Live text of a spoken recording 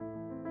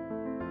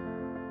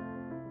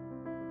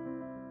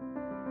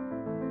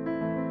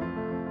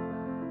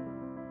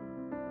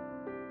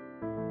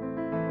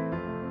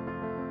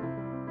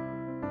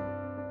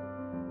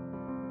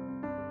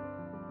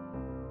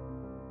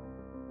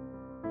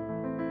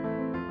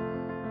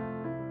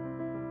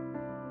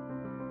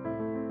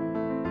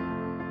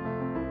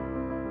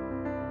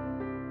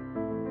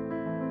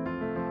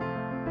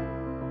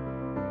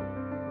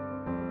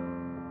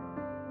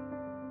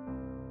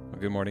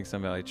Good morning,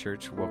 Sun Valley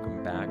Church.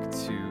 Welcome back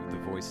to the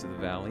Voice of the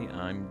Valley.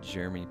 I'm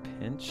Jeremy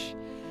Pinch,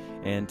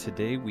 and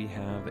today we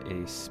have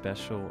a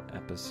special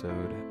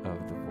episode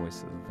of the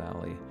Voice of the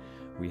Valley.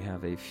 We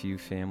have a few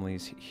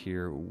families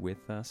here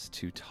with us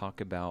to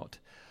talk about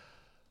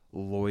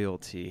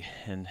loyalty,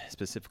 and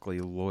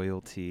specifically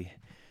loyalty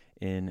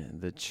in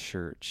the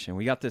church. And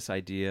we got this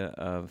idea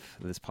of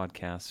this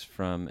podcast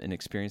from an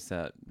experience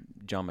that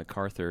John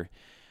MacArthur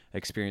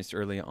experienced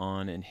early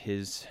on in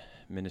his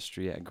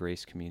ministry at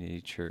Grace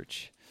Community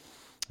Church.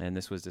 And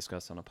this was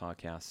discussed on a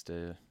podcast,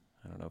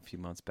 a few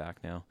months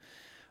back now.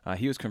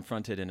 He was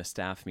confronted in a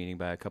staff meeting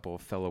by a couple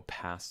of fellow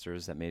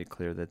pastors that made it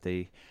clear that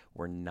they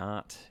were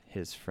not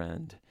his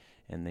friend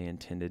and they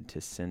intended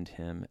to send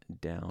him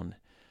down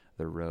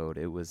the road.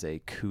 It was a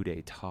coup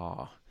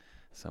d'etat,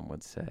 some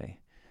would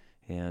say.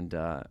 And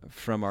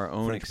from our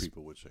own... French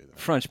people would say that.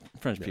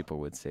 French people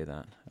would say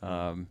that.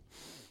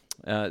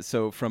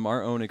 So from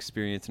our own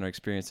experience and our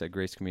experience at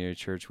Grace Community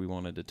Church, we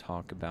wanted to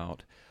talk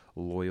about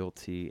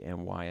loyalty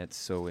and why it's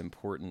so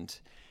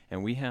important.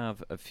 And we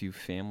have a few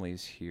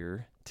families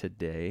here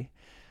today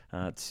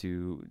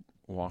to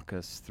walk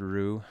us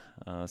through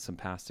some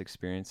past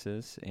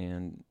experiences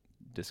and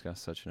discuss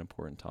such an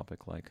important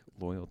topic like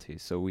loyalty.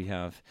 So we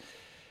have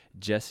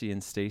Jesse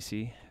and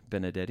Stacy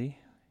Benedetti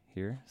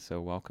here.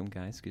 So welcome,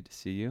 guys. Good to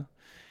see you.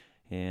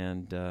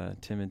 And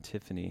Tim and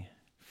Tiffany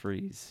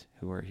Freeze,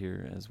 who are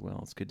here as well.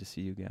 It's good to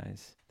see you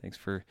guys. Thanks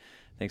for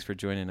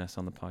joining us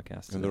on the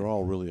podcast today. And they're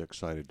all really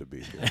excited to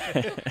be here.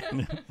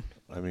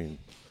 I mean,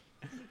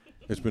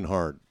 it's been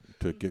hard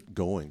to get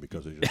going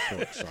because they're just so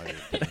excited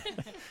to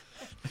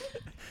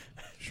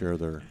share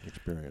their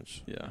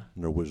experience and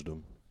their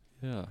wisdom.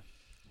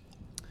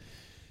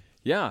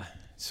 Yeah.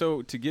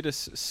 So to get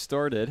us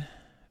started,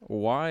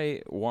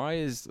 why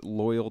is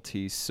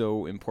loyalty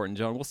so important?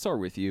 John, we'll start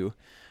with you.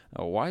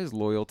 Why is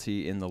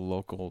loyalty in the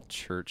local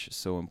church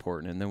so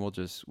important? And then we'll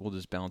just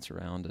bounce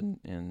around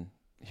and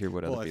hear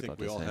what other people have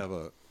to say. Well, I think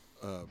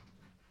we all have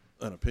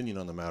an opinion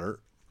on the matter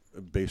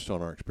based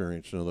on our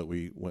experience, that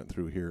we went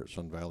through here at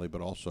Sun Valley,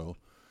 but also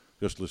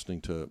just listening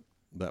to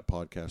that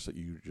podcast that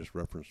you just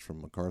referenced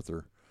from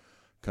MacArthur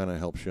kind of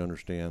helps you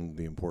understand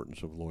the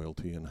importance of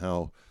loyalty and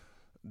how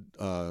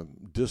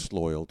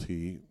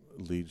disloyalty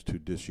leads to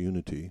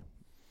disunity,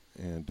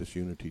 and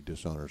disunity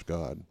dishonors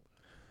God.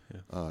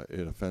 Yeah.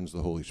 It offends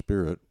the Holy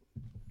Spirit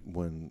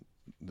when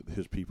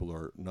his people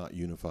are not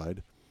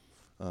unified.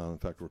 In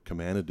fact, we're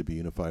commanded to be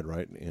unified,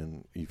 right,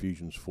 in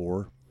Ephesians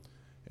 4.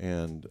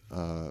 And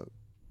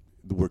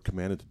we're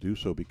commanded to do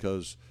so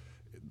because,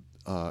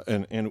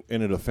 and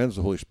it offends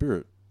the Holy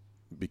Spirit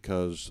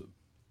because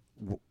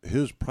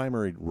his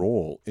primary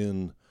role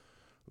in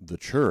the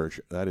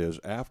church, that is,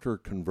 after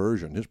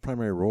conversion, his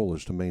primary role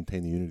is to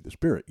maintain the unity of the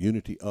Spirit,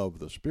 unity of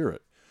the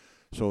Spirit.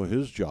 So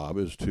his job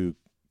is to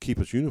keep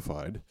us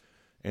unified,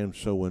 and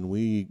so when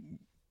we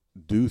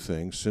do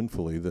things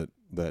sinfully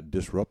that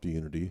disrupt the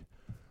unity,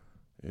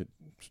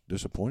 it's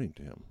disappointing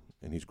to him,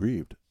 and he's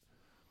grieved.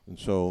 And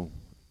so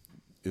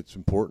it's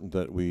important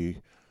that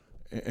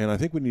and I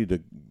think we need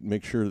to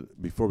make sure,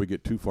 before we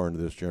get too far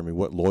into this, Jeremy,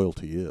 what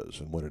loyalty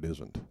is and what it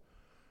isn't.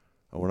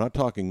 We're not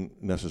talking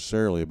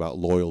necessarily about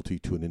loyalty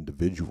to an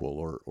individual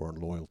or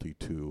loyalty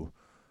to,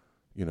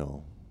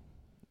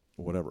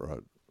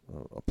 whatever,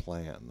 a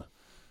plan.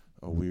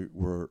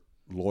 We're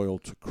loyal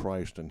to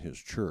Christ and his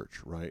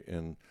church, right?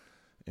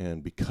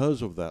 And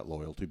because of that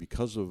loyalty,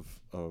 because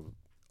of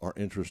our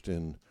interest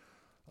in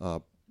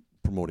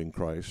promoting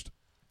Christ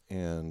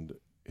and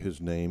his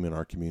name in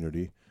our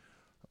community,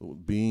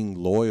 being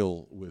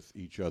loyal with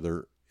each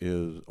other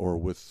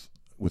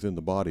within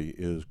the body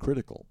is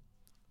critical,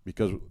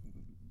 because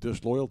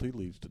disloyalty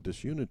leads to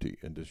disunity,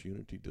 and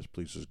disunity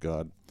displeases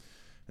God.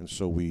 And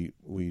so we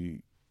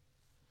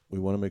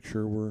want to make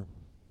sure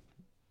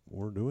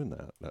we're doing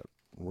that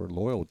we're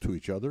loyal to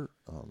each other,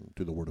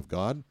 to the Word of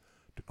God,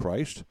 to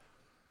Christ,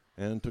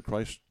 and to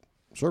Christ's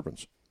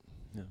servants.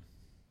 Yeah.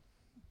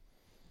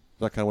 Is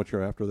that kind of what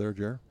you're after there,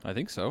 Jer? I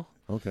think so.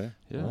 Okay.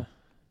 Yeah. Well,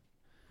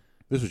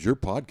 this is your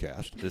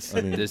podcast. This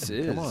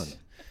is. Come on.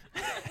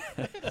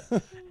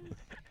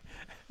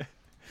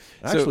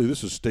 Actually,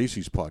 this is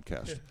Stacy's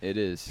podcast. It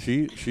is.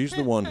 She's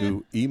the one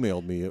who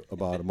emailed me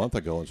about a month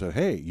ago and said,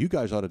 "Hey, you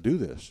guys ought to do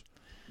this."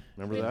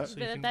 Remember that? So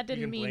that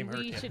didn't mean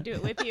we should do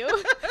it with you.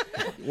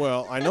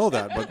 Well, I know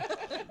that,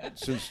 but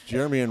since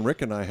Jeremy and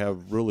Rick and I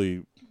have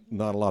really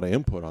not a lot of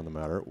input on the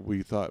matter,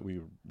 we thought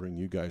we'd bring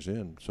you guys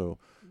in. So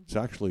it's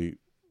actually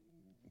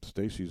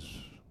Stacy's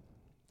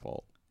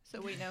fault.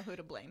 So we know who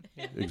to blame.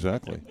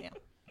 Exactly.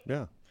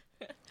 Yeah.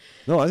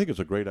 No, I think it's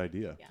a great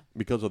idea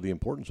because of the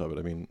importance of it.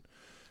 I mean,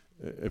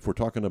 if we're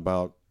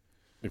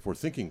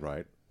thinking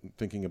right,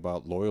 thinking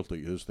about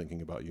loyalty is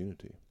thinking about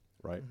unity,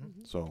 right?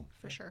 Mm-hmm. So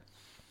for sure.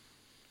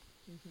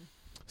 Mm-hmm.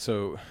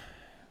 So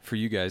for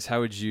you guys, how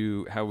would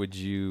you,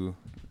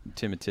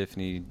 Tim and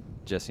Tiffany,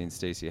 Jesse and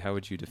Stacy, how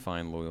would you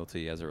define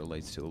loyalty as it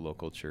relates to the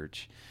local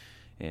church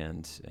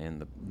and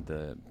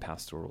the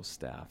pastoral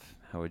staff?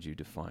 How would you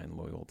define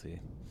loyalty?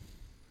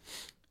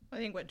 I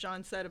think what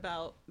John said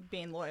about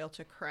being loyal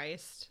to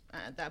Christ,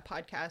 that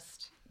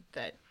podcast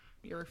that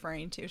you're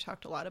referring to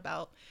talked a lot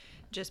about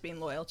just being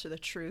loyal to the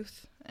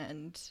truth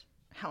and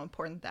how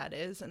important that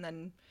is. And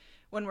then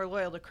when we're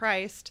loyal to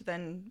Christ,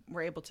 then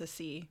we're able to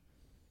see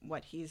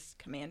what he's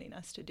commanding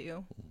us to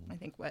do. I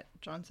think what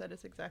John said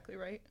is exactly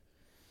right.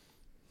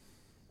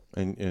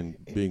 And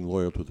being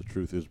loyal to the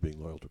truth is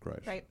being loyal to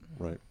Christ. Right.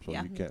 Right. So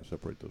Yeah. you can't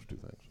separate those two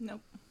things.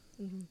 Nope.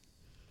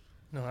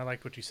 No, I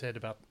liked what you said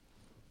about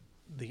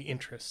the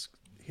interests,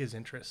 his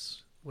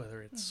interests,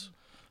 whether it's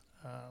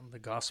the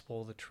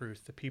gospel, the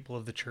truth, the people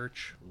of the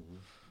church.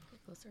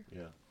 Closer.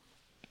 Yeah.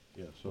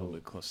 Yeah. A little So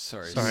bit close.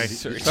 Sorry. Sorry.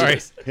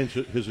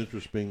 his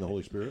interest being the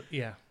Holy Spirit.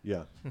 Yeah.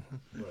 Yeah.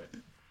 Right.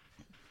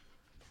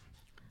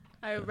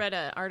 I read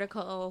an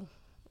article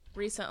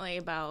recently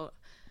about,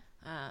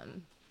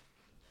 it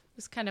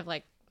was kind of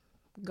like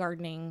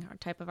gardening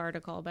type of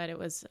article, but it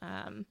was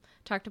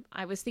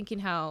I was thinking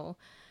how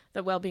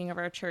the well-being of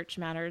our church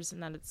matters,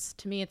 and that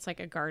to me it's like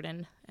a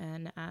garden,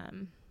 and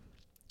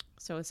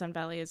so Sun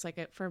Valley is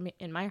for me,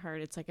 in my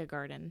heart, it's like a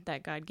garden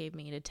that God gave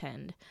me to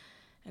tend.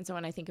 And so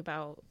when I think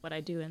about what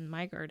I do in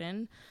my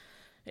garden,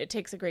 it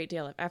takes a great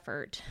deal of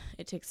effort.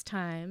 It takes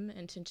time,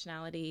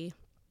 intentionality.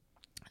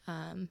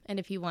 And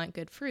if you want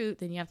good fruit,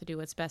 then you have to do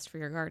what's best for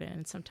your garden.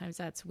 And sometimes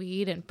that's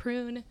weed and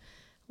prune,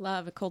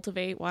 love,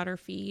 cultivate, water,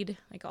 feed,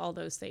 like all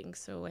those things.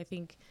 So I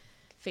think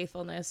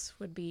faithfulness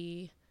would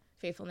be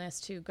faithfulness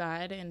to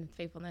God, and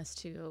faithfulness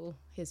to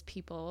his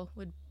people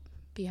would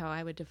be how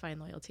I would define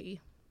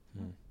loyalty.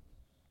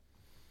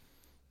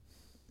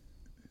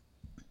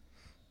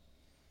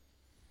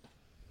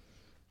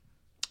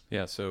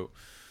 Yeah, so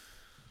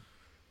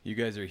you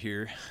guys are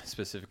here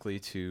specifically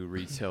to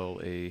retell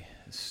a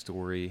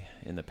story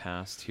in the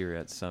past here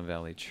at Sun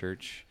Valley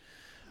Church.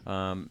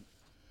 Why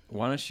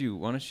don't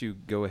you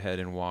go ahead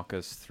and walk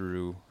us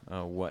through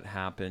what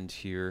happened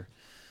here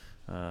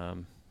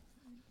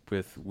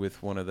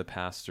with one of the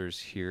pastors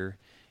here,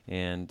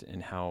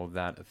 and how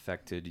that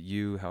affected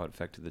you, how it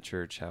affected the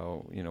church,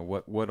 how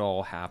what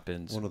all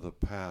happened. One of the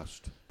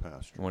past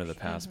pastors. One of the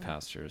past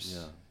pastors.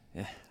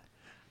 Yeah.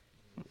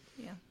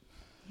 Yeah.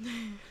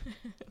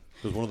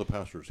 Because one of the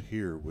pastors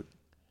here would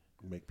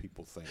make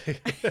people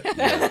think.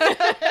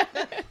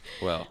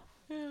 Well.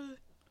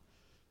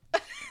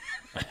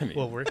 I mean,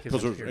 Well, Rick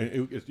Because is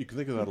here. you can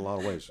think of that a lot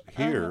of ways.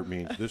 Here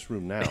means this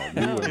room now,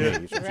 you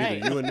and me. So it's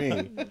Right. either you and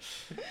me,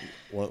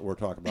 what we're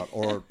talking about,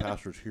 or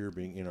pastors here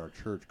being in our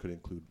church could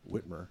include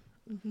Whitmer.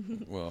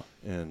 well,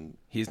 And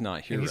he's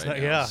not here And he's right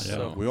not- now. yeah.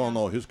 So. we all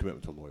know his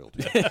commitment to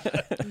loyalty.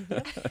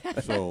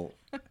 So,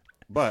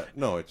 but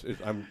no,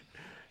 I'm.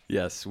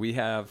 Yes, we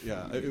have.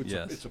 Yeah,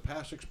 it's a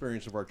past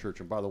experience of our church.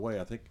 And by the way,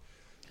 I think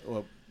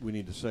we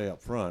need to say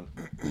up front,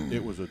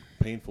 it was a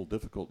painful,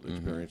 difficult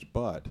experience,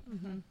 but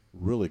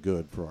really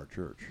good for our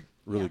church.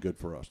 Really good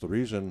for us. The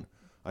reason,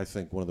 I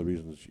think one of the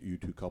reasons you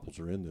two couples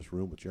are in this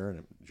room with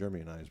Jeremy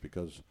and I is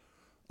because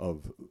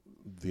of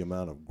the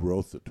amount of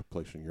growth that took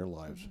place in your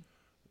lives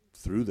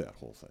through that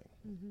whole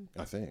thing,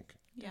 I think.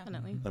 Yeah.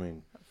 Definitely. I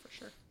mean, For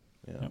sure.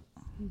 yeah.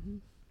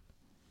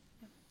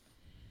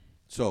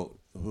 So,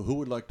 who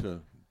would like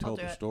to tell I'll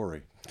do the it.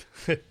 story?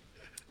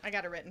 I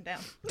got it written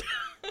down.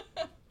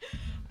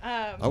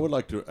 I would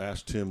like to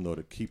ask Tim, though,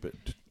 to keep it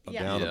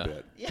Yeah. down Yeah. a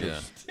bit.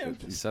 Yeah.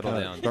 He's Settle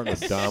kinda down. Starting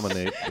to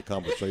dominate the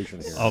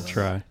conversation here. I'll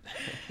try.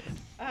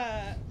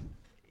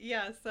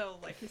 Yeah, so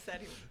like you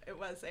said, it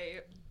was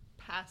a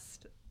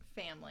past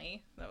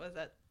family that was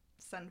at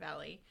Sun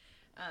Valley.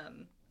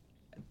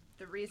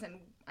 The reason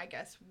I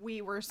guess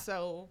we were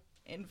so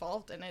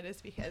involved in it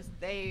is because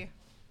they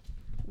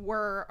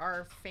were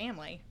our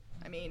family.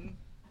 I mean,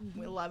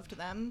 we loved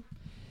them.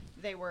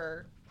 They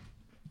were,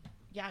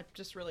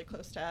 just really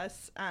close to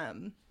us.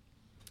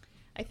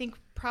 I think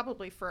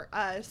probably for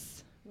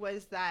us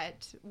was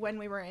that when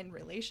we were in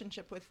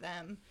relationship with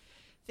them,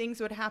 things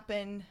would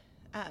happen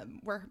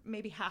where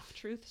maybe half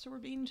truths were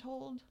being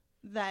told,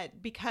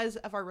 that because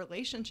of our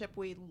relationship,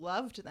 we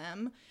loved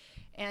them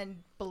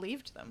and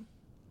believed them,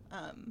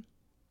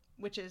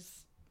 which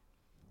is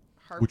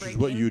Which heartbreaking. is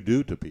what you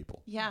do to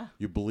people. Yeah.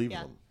 You believe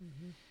Yeah. them.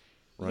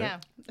 Right? Yeah.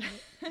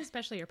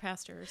 Especially your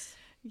pastors.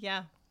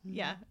 Yeah.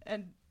 Yeah.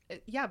 And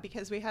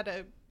because we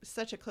had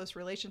such a close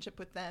relationship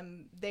with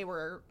them, they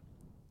were,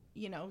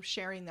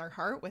 sharing their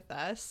heart with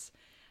us,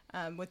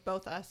 with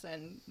both us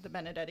and the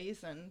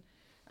Benedettis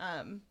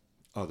and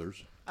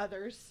Others.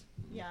 others.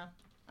 Yeah.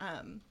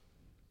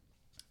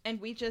 And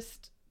we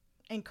just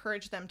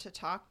encourage them to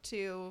talk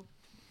to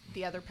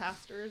the other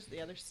pastors,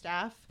 the other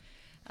staff,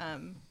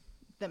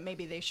 that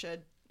maybe they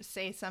should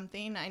say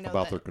something. I know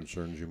About that their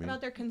concerns, you mean?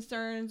 about their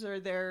concerns or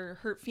their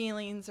hurt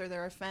feelings or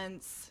their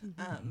offense.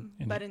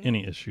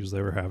 Any issues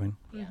they were having.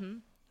 Yeah.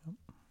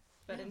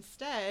 But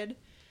instead,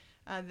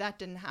 that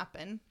didn't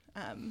happen.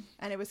 And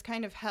it was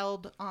kind of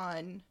held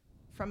on,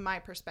 from my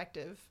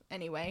perspective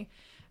anyway,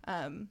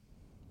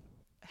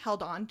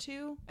 held on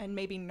to and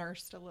maybe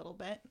nursed a little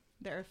bit,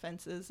 their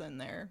offenses and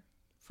their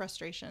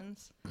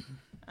frustrations.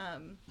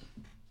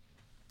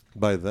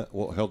 By that,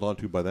 held on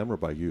to by them or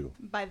by you?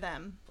 By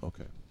them.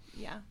 Okay.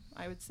 Yeah.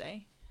 I would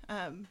say.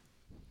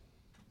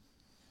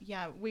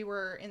 Yeah, we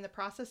were in the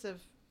process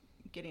of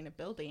getting a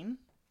building.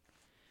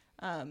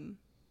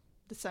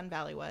 The Sun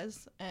Valley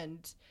was,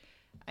 and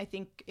I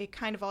think it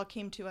kind of all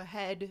came to a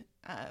head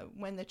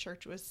when the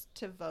church was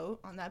to vote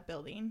on that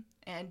building.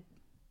 And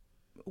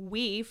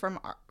we,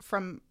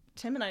 from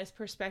Tim and I's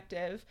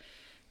perspective,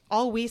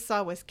 all we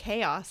saw was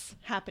chaos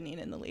happening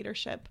in the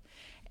leadership.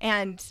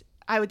 And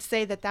I would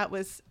say that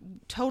was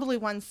totally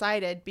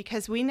one-sided,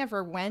 because we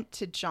never went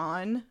to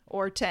John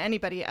or to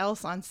anybody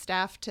else on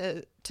staff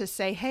to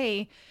say,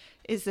 hey,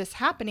 is this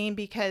happening?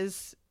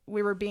 Because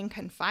we were being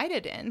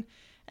confided in.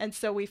 And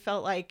so we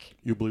felt like...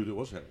 You believed it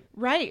was happening.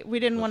 Right. We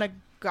didn't want to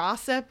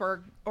gossip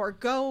or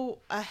go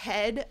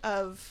ahead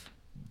of,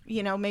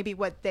 maybe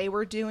what they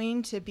were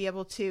doing to be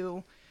able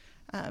to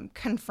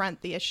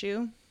confront the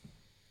issue.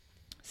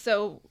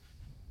 So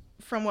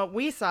from what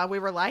we saw, we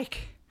were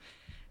like,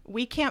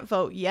 we can't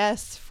vote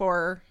yes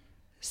for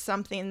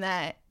something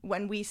that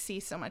when we see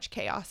so much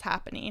chaos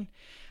happening,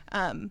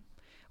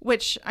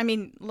 which, I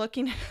mean,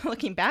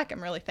 looking back,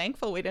 I'm really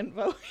thankful we didn't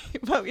vote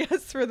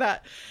yes for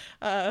that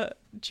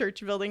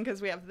church building,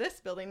 because we have this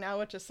building now,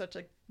 which is such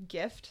a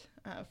gift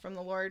from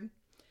the Lord.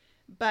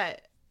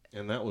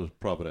 And that was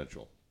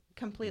providential.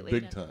 Completely.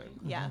 Big time.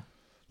 Yeah.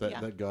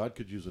 That God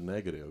could use a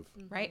negative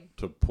right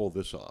to pull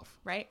this off.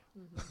 Right.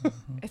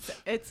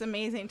 It's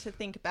amazing to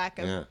think back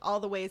of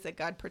all the ways that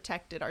God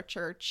protected our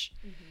church,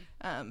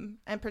 and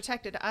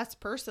protected us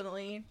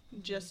personally,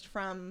 just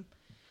from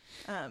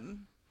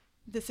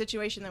the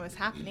situation that was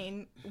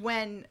happening.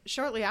 When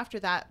shortly after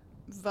that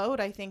vote,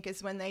 I think,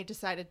 is when they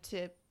decided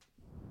to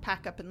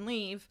pack up and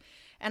leave.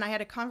 And I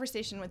had a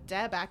conversation with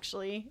Deb,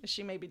 actually.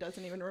 She maybe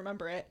doesn't even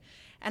remember it.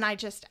 And I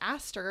just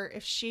asked her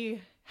if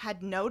she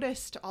had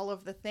noticed all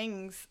of the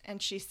things.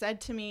 And she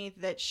said to me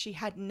that she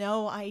had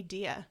no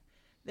idea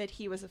that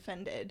he was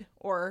offended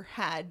or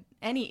had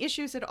any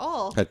issues at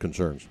all. Had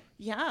concerns.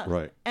 Yeah.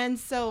 Right. And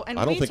so, and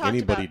I don't think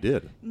anybody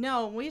did.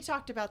 No, we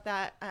talked about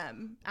that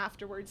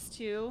afterwards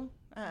too.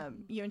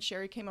 You and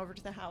Sherry came over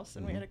to the house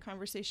and we had a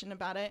conversation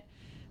about it.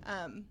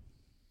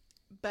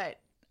 But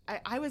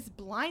I was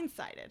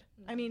blindsided.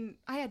 I mean,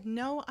 I had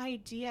no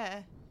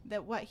idea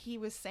that what he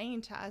was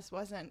saying to us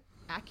wasn't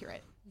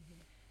accurate.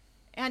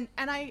 And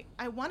I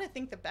want to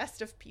think the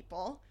best of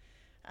people.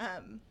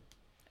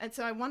 And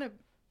so I want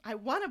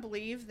to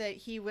believe that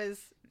he was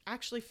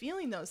actually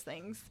feeling those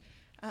things.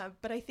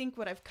 But I think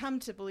what I've come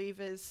to believe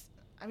is,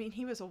 I mean,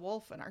 he was a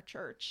wolf in our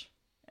church,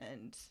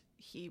 and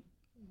he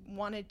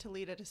wanted to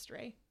lead it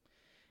astray.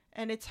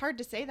 And it's hard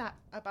to say that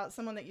about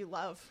someone that you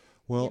love.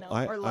 Well,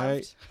 or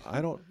loved.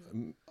 I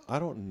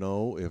don't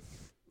know if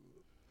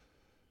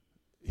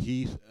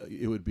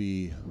it would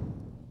be.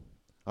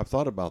 I've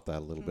thought about that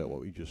a little bit. What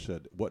we just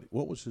said. What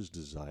was his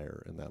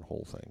desire in that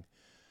whole thing?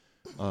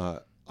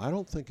 I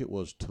don't think it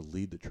was to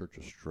lead the church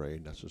astray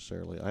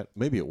necessarily.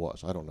 Maybe it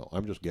was. I don't know.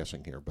 I'm just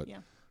guessing here, but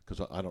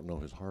because I don't know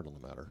his heart on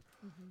the matter.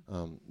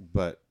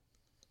 But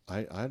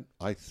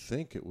I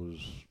think it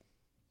was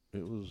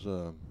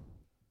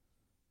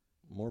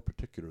more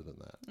particular than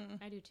that.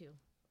 I do too.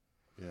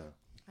 Yeah.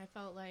 I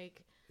felt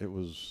like it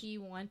was. He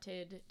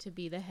wanted to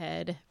be the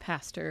head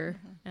pastor,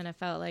 and I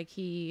felt like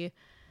he.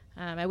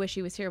 I wish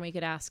he was here and we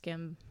could ask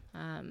him.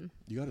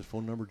 You got his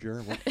phone number,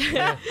 Jared?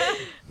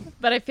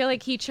 But I feel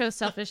like he chose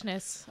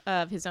selfishness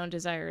of his own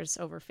desires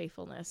over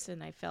faithfulness,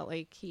 and I felt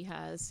like he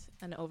has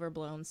an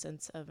overblown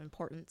sense of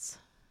importance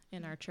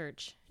in our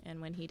church.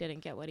 And when he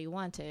didn't get what he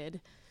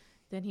wanted,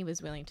 then he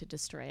was willing to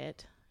destroy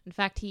it. In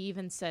fact, he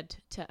even said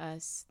to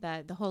us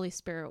that the Holy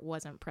Spirit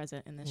wasn't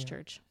present in this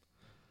church.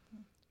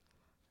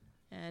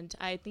 And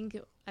I think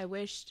I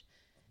wished,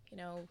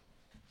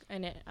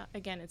 and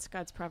again, it's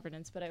God's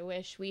providence, but I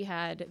wish we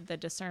had the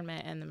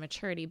discernment and the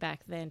maturity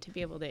back then to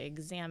be able to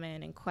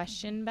examine and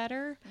question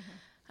better,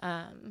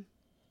 and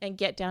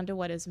get down to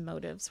what his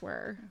motives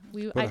were.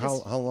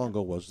 How long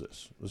ago was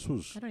this? This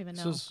was. I don't even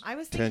know. I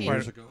was 10 thinking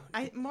years ago.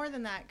 More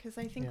than that, because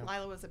I think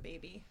Lila was a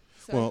baby.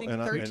 So I think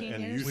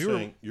 13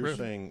 years. You're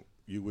saying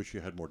you wish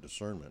you had more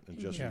discernment, and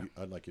Jesse,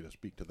 I'd like you to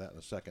speak to that in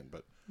a second,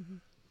 but.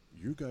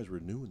 You guys were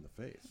new in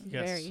the faith.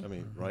 Yes. Very. I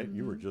mean, right?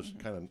 You were just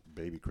kind of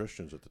baby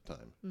Christians at the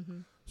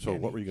time. So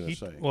what were you going to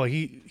say? Well,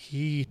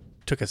 he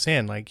took us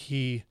in. Like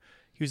he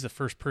was the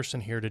first person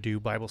here to do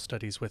Bible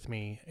studies with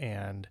me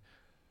and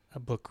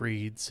book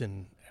reads,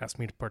 and asked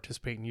me to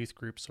participate in youth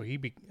groups. So he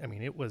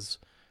was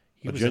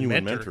a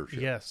genuine mentor. mentorship.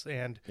 Yes,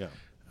 and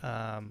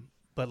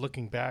but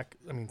looking back,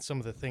 I mean, some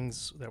of the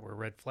things that were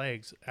red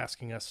flags,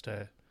 asking us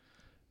to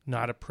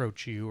not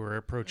approach you or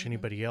approach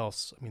anybody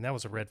else. I mean, that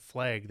was a red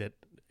flag that.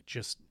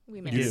 Just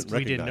we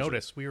didn't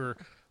notice. We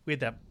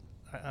had that.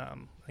 I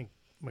think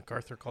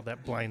MacArthur called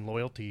that blind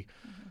loyalty.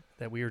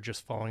 That we were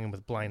just following him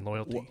with blind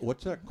loyalty.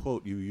 What's that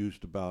quote you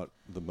used about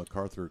the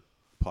MacArthur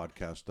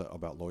podcast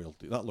about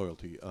loyalty? Not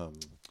loyalty.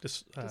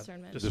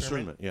 Discernment.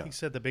 Discernment. Yeah. He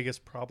said the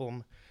biggest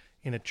problem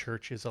in a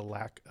church is a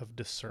lack of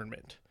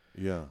discernment.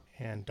 Yeah.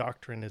 And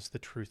doctrine is the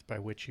truth by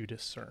which you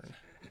discern.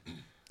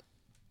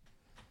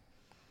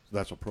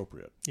 That's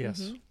appropriate.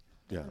 Yes.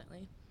 Yeah.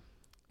 Definitely.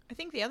 I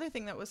think the other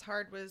thing that was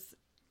hard was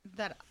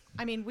that,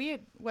 I mean,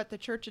 the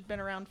church had been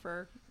around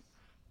for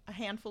a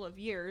handful of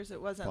years. It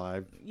wasn't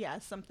 5. Yeah,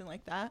 something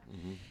like that.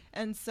 Mm-hmm.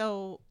 And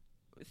so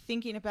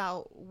thinking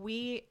about,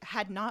 we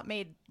had not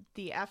made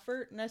the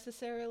effort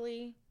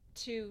necessarily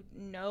to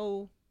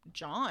know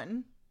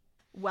John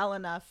well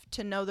enough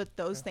to know that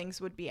those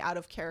things would be out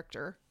of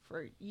character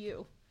for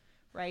you,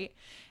 right?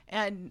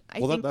 And I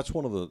think that's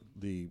one of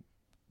the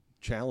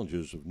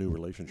challenges of new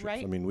relationships.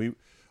 Right. I mean,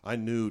 I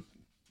knew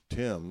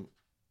Tim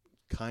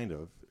kind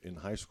of in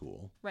high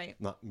school. Right.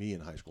 Not me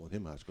in high school, and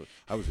him in high school.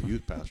 I was a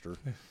youth pastor.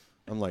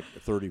 I'm like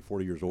 30,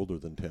 40 years older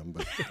than Tim,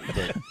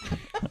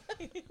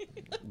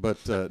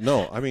 but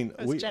no, I mean,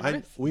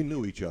 we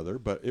knew each other,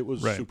 but it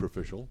was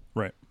superficial.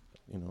 Right.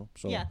 You know,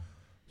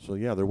 so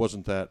there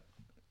wasn't that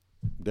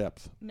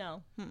depth.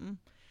 No. Mm-mm.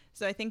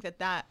 So I think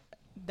that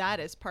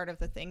is part of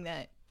the thing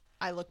that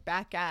I look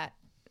back at.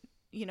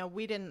 You know,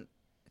 we didn't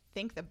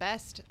think the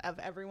best of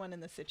everyone in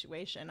the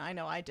situation. I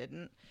know I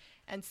didn't.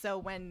 And so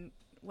when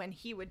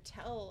he would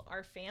tell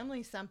our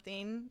family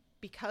something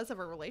because of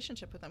a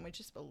relationship with them, we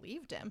just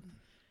believed him.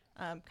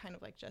 Kind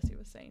of like Jesse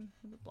was saying,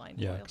 the blind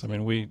Yeah, loyalty. because I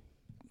mean,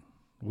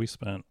 we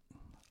spent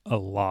a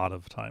lot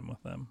of time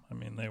with them. I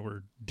mean, they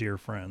were dear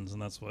friends,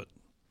 and that's what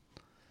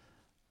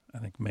I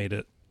think made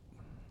it,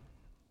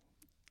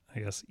 I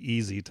guess,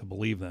 easy to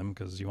believe them,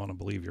 because you want to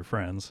believe your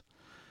friends.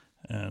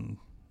 And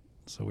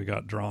so we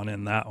got drawn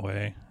in that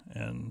way.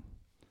 And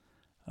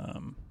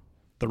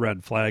the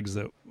red flags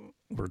that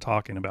we're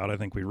talking about, I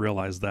think we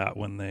realized that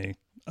when they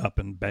up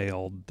and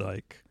bailed,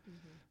 like,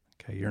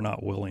 okay, you're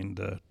not willing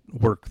to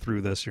work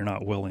through this. You're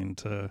not willing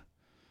to,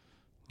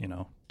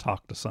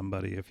 talk to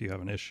somebody if you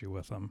have an issue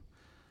with them.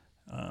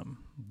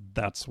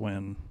 That's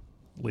when,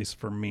 at least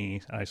for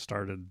me, I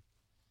started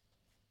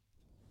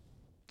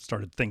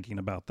thinking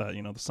about that.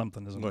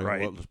 Something isn't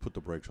right. Well, let's put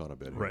the brakes on a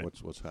bit. Right.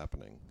 What's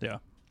happening? Yeah.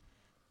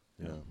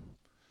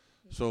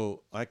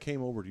 So I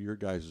came over to your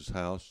guys'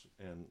 house,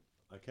 and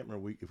I can't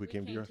remember if we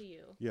came to your.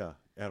 you. Yeah,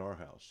 at our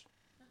house.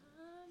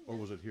 Or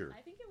was it here?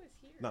 I think it was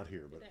here. Not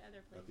here, but the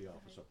other place at the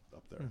office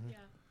up there. Mm-hmm. Yeah.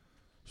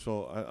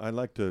 So I'd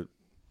like to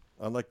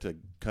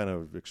kind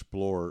of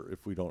explore,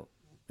 if you don't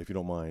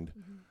mind,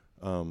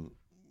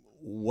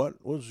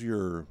 what was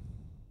your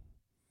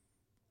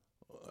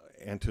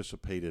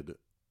anticipated?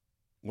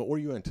 What were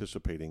you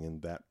anticipating in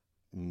that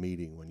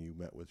meeting when you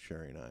met with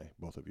Sherry and I,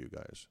 both of you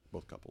guys,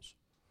 both couples?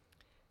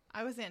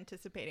 I was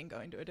anticipating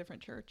going to a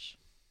different church.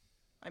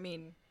 I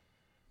mean,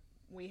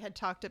 we had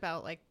talked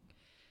about, like,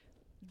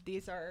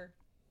 these are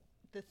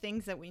the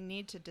things that we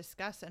need to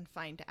discuss and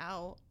find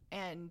out.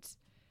 And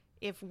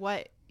if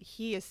what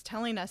he is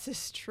telling us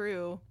is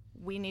true,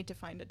 we need to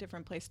find a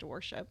different place to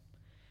worship,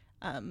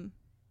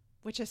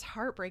 which is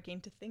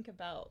heartbreaking to think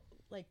about,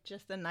 like,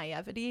 just the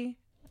naivety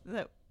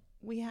that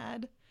we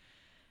had.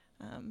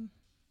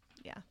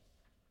 Yeah.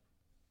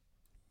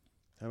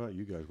 How about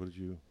you guys?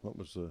 What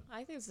was the...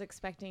 I was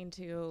expecting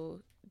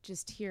to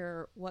just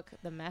hear what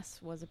the mess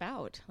was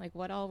about. Like,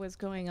 what all was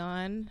going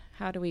on?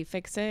 How do we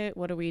fix it?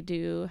 What do we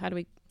do?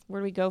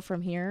 Where do we go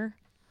from here?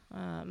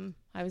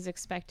 I was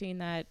expecting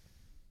that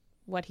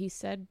what he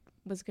said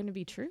was going to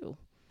be true,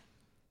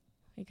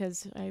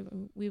 because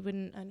we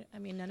wouldn't. I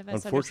mean, none of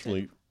us.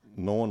 Unfortunately,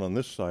 no one on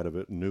this side of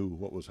it knew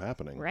what was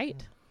happening.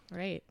 Right.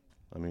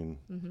 I mean,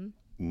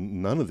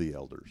 none of the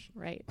elders.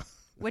 Right.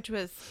 Which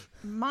was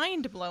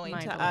mind-blowing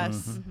to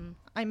us. Mm-hmm.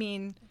 I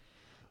mean,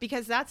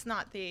 because that's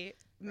not the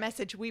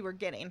message we were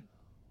getting.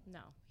 No.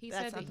 He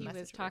said that he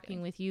was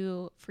talking with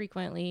you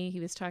frequently.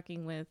 He was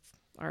talking with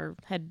our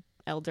head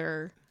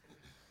elder,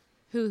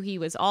 who he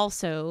was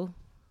also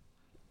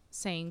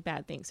saying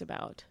bad things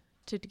about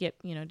to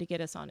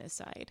get us on his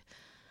side.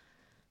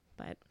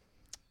 But,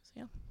 so,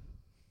 yeah.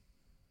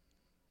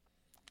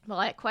 Well,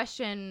 that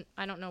question,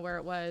 I don't know where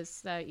it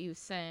was that you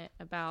sent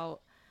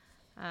about...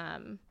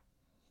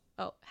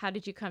 how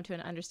did you come to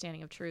an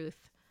understanding of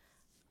truth?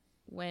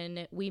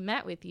 When we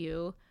met with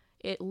you,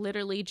 it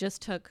literally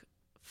just took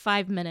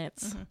 5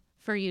 minutes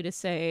for you to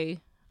say,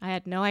 I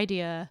had no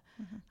idea.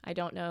 I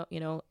don't know,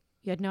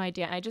 you had no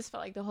idea. I just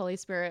felt like the Holy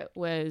Spirit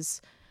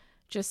was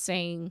just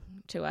saying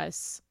to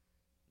us,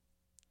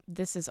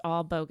 this is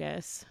all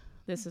bogus.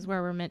 This is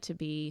where we're meant to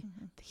be.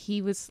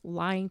 He was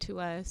lying to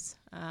us.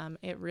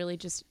 It really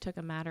just took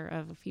a matter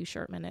of a few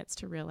short minutes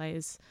to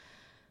realize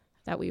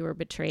that we were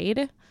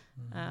betrayed.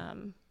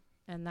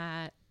 And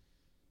that,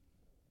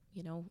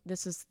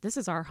 this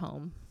is our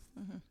home.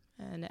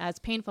 And as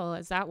painful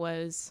as that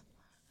was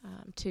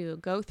to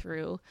go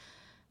through,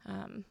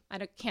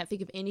 I can't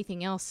think of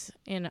anything else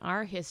in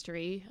our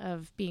history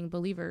of being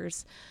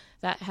believers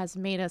that has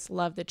made us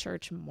love the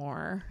church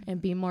more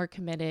and be more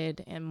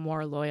committed and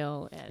more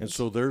loyal. And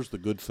so there's the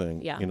good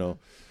thing. Yeah.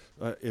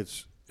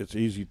 It's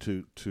easy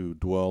to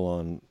dwell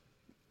on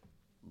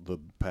the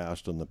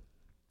past and the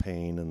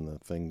pain and the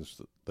things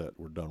that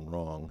were done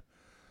wrong.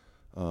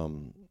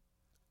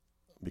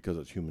 Because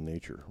it's human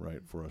nature, right?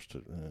 For us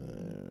to,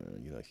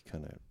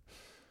 kind of.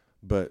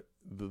 But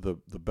the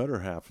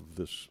better half of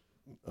this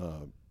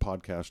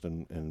podcast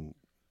and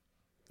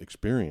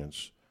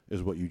experience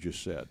is what you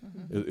just said.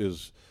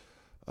 Is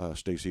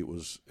Stacy, it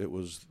was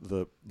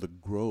the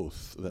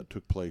growth that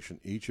took place in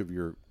each of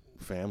your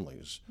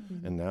families,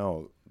 and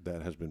now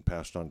that has been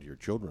passed on to your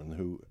children,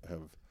 who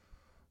have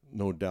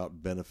no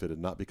doubt benefited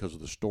not because of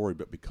the story,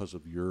 but because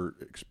of your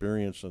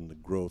experience and the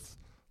growth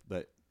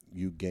that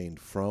you gained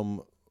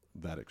from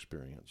that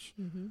experience.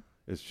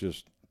 It's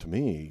just, to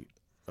me,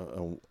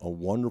 a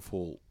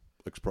wonderful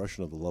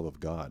expression of the love of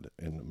God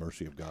and the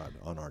mercy of God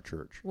on our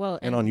church, Well,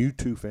 and on you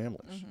two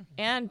families.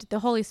 And the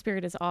Holy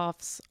Spirit is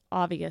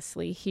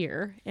obviously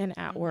here and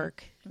at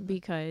work,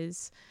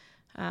 because,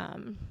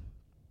 I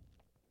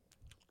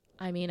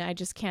mean, I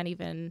just can't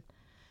even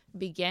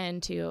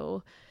begin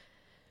to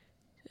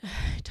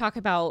talk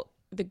about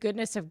the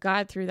goodness of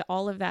God through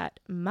all of that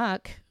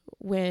muck,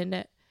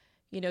 when,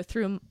 you know,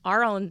 through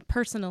our own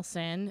personal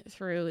sin,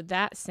 through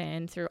that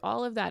sin, through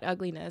all of that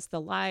ugliness, the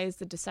lies,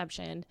 the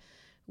deception,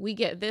 we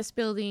get this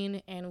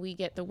building and we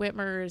get the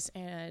Whitmers,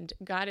 and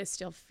God is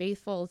still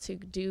faithful to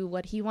do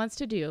what he wants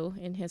to do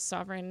in his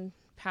sovereign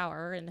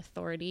power and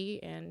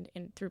authority, and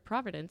through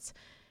providence.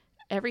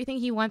 Everything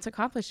he wants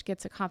accomplished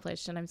gets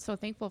accomplished. And I'm so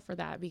thankful for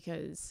that,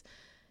 because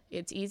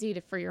it's easy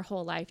for your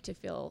whole life to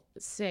feel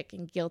sick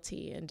and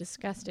guilty and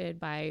disgusted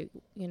by,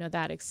 you know,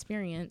 that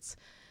experience.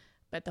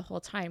 But the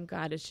whole time,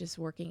 God is just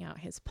working out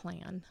his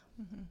plan.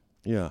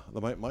 Yeah,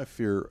 my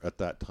fear at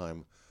that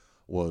time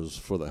was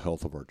for the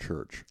health of our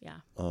church.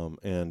 Yeah.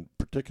 And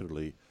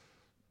particularly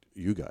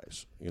you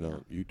guys, you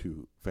know, you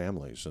two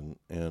families,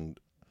 and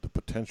the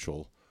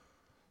potential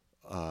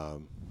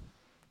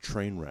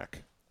train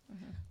wreck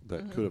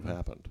that could have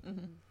happened.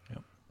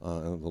 Yep.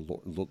 And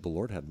the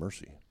Lord had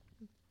mercy.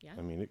 Yeah.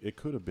 I mean, it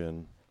could have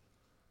been,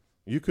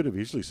 you could have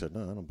easily said,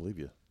 no, I don't believe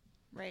you,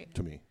 Right.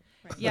 to me.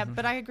 Right. Yeah,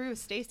 but I agree with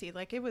Stacy.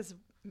 Like, it was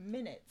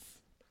minutes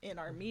in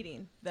our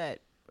meeting that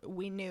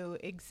we knew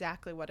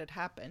exactly what had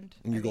happened.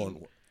 And you're I mean,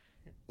 going,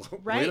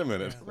 right, wait a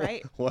minute.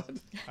 right. What?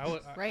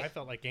 Right. I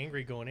felt like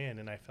angry going in,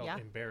 and I felt Yeah.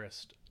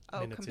 embarrassed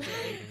Oh, minutes into the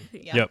completely.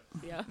 meeting. Yeah. Yep.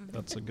 Yeah.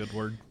 That's a good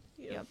word.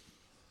 Yep.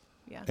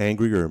 Yeah.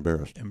 Angry or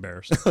embarrassed?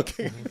 Embarrassed.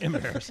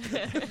 Embarrassed.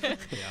 Yeah.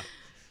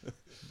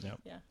 Yep.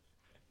 Yeah.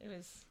 It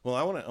was. Well,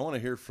 I want to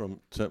hear from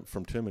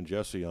Tim and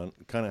Jesse on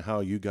kind of how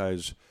you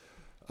guys,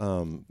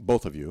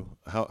 both of you,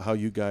 how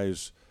you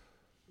guys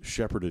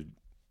shepherded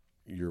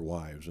your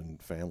wives and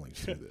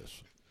families through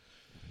this.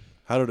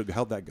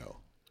 How'd that go?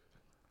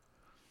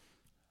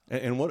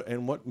 And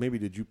what maybe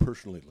did you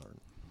personally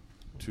learn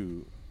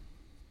to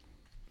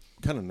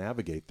kind of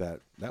navigate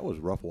that? That was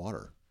rough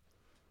water.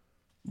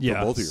 Yeah.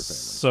 For both of your families.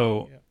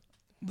 So Yeah.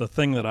 the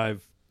thing that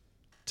I've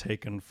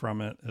taken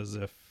from it is,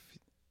 if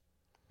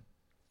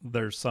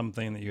there's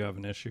something that you have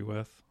an issue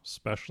with,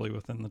 especially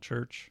within the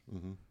church,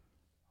 Mm-hmm.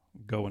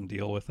 go and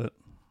deal with it.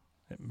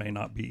 It may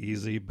not be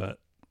easy, but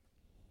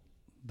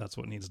that's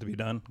what needs to be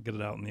done. Get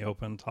it out in the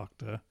open. Talk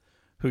to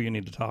who you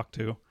need to talk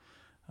to.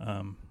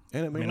 And it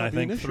may I mean, not I be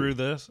think an issue. through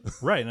this,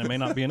 right, and it may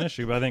not be an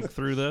issue, but I think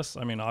through this,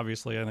 I mean,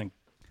 obviously, I think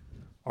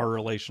our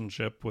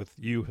relationship with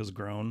you has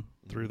grown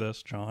through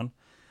this, John.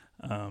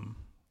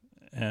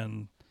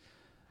 And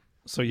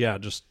so, yeah,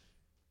 just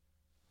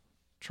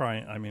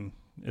I mean,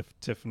 if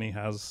Tiffany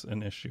has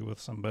an issue with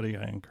somebody,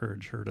 I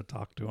encourage her to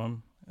talk to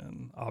him.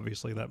 And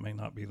obviously that may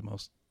not be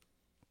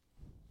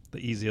the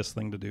easiest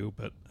thing to do,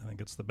 but I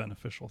think it's the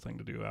beneficial thing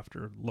to do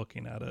after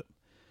looking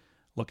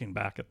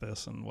back at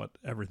this and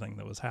everything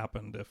that was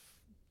happened. If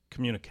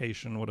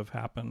communication would have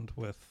happened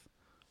with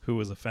who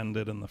was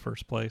offended in the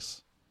first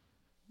place,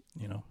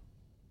 you know,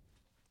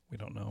 we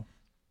don't know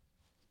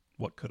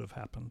what could have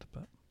happened,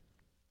 but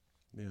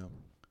Yeah.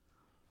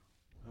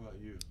 How about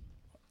you?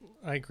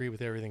 I agree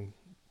with everything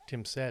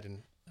Tim said,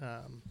 and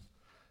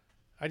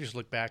I just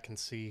look back and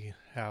see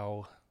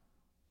how,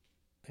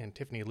 and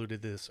Tiffany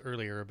alluded to this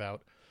earlier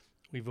about,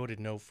 we voted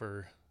no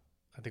for,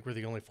 I think we're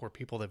the only 4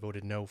 people that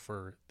voted no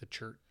for the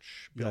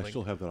church Yeah, building. I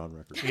still have that on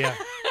record. Yeah.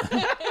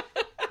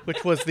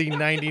 Which was the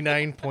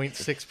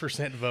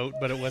 99.6% vote,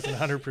 but it wasn't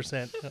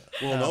 100%.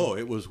 Well, no,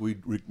 it was.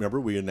 Remember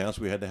we announced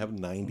we had to have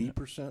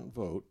 90%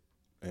 vote,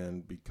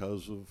 and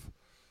because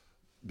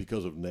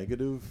of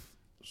negative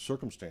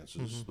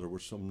circumstances, there were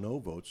some no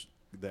votes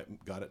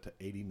that got it to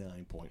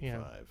 89.5.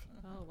 Yeah.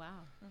 Oh,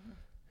 wow.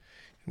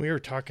 We were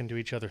talking to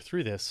each other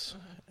through this,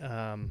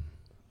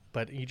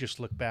 but you just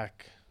look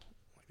back,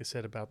 like I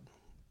said, about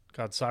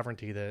God's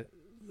sovereignty,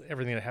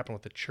 everything that happened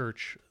with the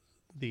church,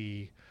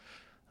 the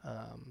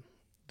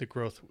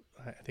growth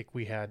I think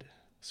we had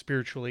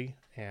spiritually,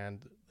 and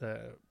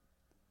the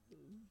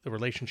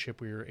relationship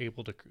we were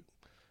able to,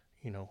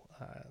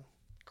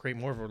 create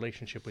more of a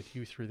relationship with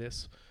you through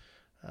this.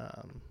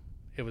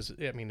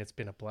 It's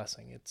been a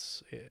blessing.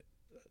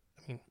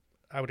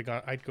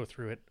 I'd go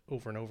through it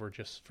over and over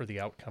just for the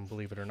outcome,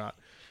 believe it or not.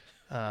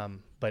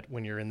 But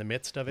when you're in the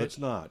midst of it, Let's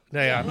not.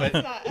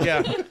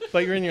 yeah,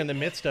 but you're in the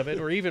midst of it,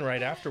 or even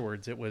right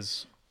afterwards, it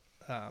was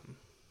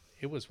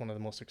one of the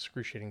most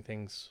excruciating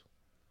things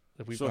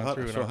that we've gone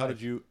through in our how life.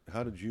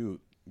 did you,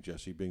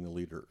 Jesse, being the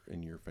leader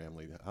in your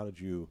family, how did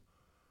you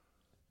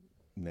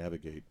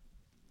navigate?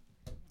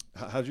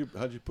 How'd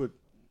you put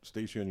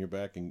Stacy on your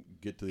back and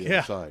get to the Yeah.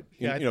 other side.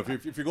 Yeah, You know,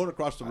 if you're going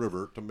across the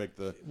river to make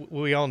the...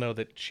 We all know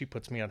that she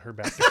puts me on her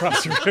back to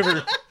cross the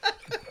river.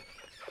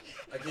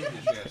 I gave you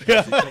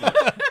a chance.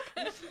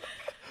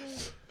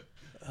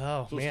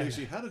 Oh, So, man.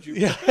 Stacy, how did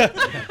you...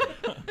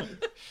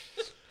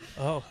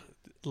 Oh,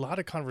 a lot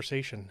of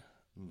conversation.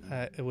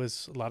 It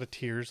was a lot of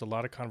tears, a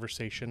lot of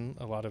conversation,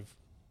 a lot of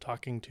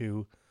talking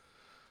to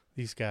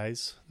these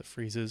guys, the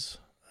Freezes,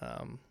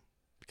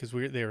 because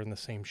they were in the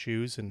same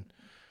shoes. And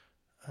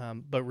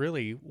but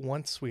really,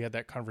 once we had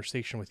that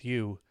conversation with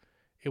you,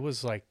 it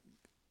was like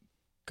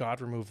God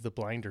removed the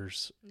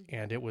blinders,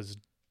 and it was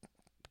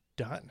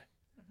done.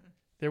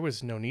 There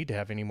was no need to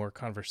have any more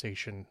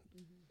conversation.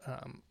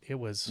 It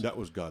was That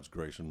was God's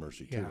grace and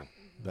mercy, too. Yeah.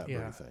 That Yeah.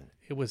 very thing.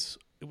 it was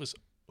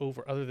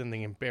over. Other than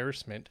the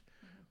embarrassment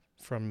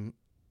from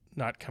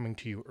not coming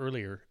to you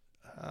earlier,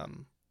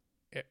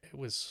 it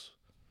was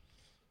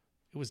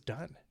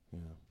done.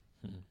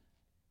 Yeah.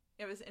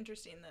 It was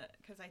interesting that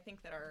because I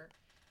think that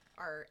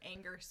our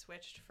anger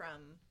switched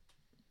from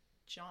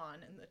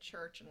John and the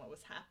church and what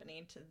was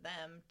happening to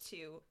them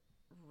to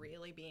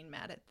really being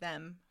mad at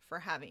them for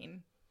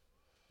having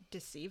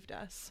deceived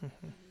us.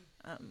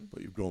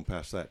 But you've grown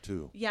past that,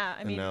 too. Yeah,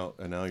 I mean,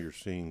 and now you're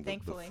seeing the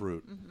thankfully.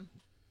 fruit,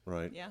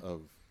 right, Yeah.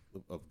 of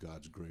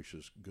God's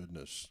gracious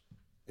goodness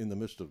in the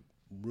midst of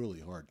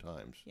really hard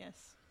times.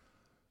 yes.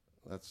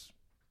 That's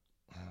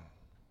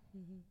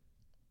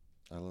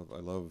I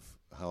love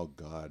how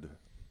God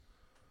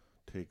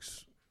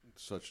takes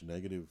such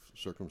negative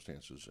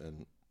circumstances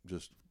and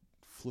just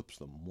flips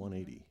them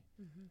 180.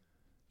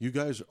 You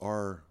guys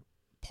are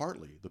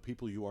partly the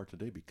people you are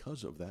today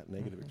because of that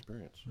negative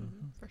experience.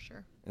 For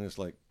sure. And it's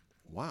like,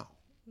 wow,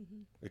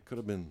 it could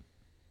have been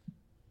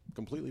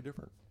completely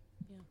different.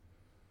 Yeah.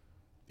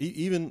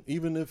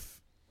 Even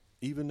if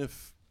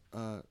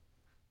how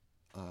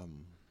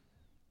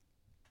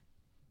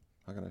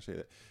can I say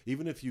that?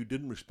 Even if you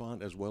didn't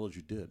respond as well as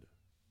you did,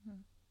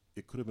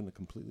 it could have been a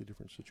completely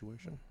different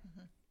situation.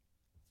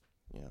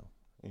 Yeah,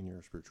 in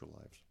your spiritual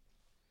lives.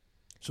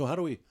 So what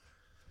do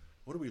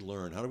we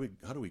learn? How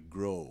do we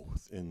grow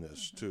in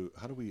this?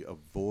 How do we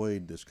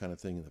avoid this kind of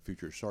thing in the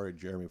future? Sorry,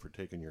 Jeremy, for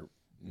taking your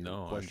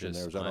No, question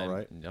there. Is that all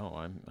right? No,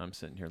 I'm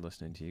sitting here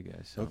listening to you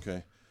guys. So.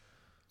 Okay.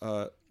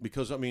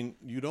 Because, I mean,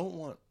 you don't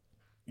want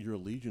your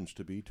allegiance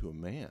to be to a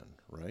man,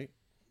 right?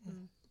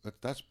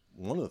 That's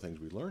one of the things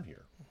we learn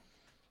here.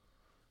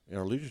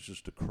 Our allegiance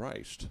is to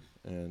Christ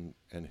and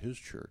His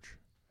church.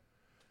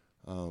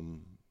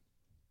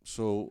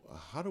 So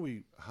how do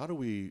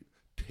we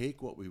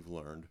take what we've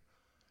learned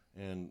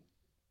and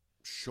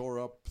shore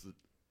up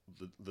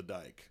the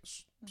dike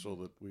so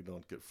that we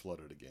don't get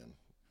flooded again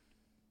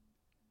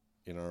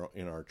in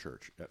our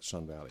church at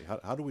Sun Valley?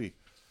 How do we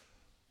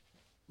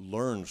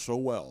learn so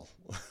well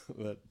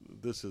that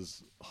this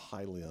is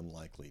highly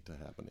unlikely to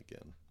happen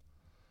again?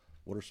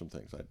 What are some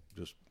things that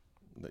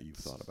you've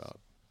thought about?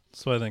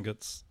 So I think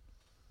it's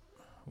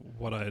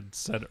what I had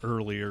said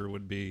earlier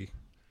would be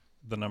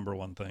the number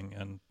one thing.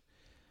 And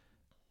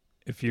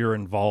if you're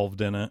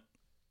involved in it,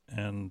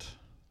 and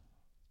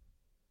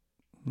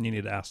you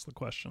need to ask the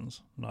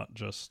questions, not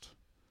just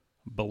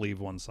believe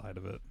one side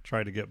of it.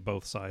 Try to get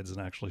both sides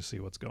and actually see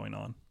what's going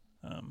on.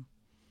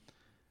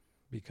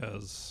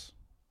 Because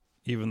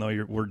even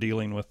though we're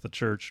dealing with the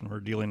church and we're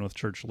dealing with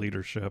church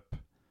leadership,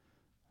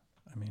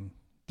 I mean,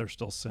 they're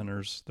still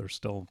sinners. They're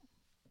still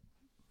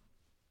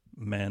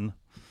men.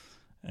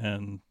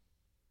 And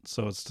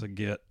so it's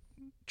to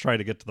try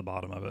to get to the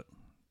bottom of it.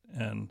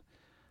 And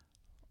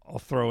I'll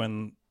throw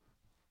in,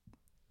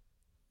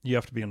 you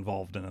have to be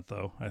involved in it,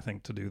 though, I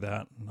think, to do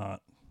that,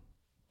 not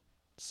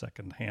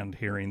secondhand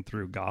hearing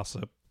through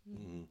gossip.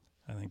 Mm-hmm.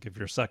 I think if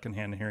you're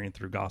secondhand hearing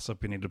through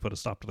gossip, you need to put a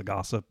stop to the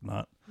gossip,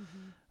 not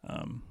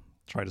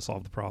try to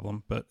solve the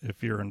problem. But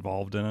if you're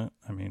involved in it,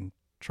 I mean,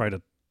 try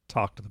to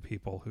talk to the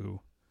people who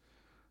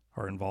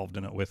are involved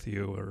in it with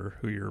you, or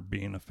who you're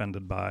being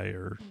offended by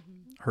or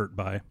hurt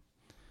by,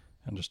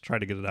 and just try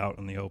to get it out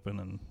in the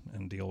open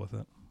and deal with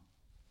it.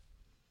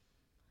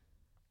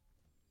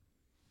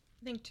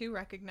 I think, too,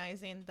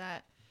 recognizing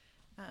that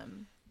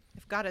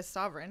if God is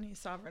sovereign, He's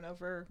sovereign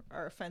over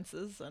our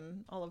offenses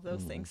and all of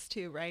those things,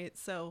 too, right?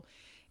 So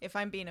if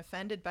I'm being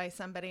offended by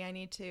somebody, I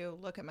need to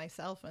look at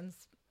myself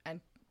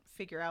and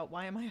figure out,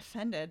 why am I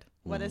offended?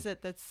 What is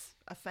it that's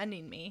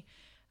offending me?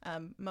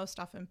 Most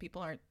often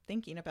people aren't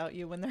thinking about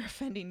you when they're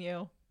offending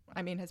you.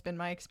 I mean, has been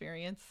my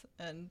experience.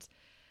 And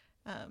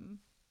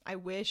I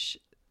wish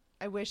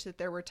that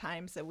there were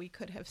times that we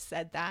could have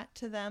said that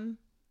to them.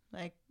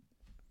 Like,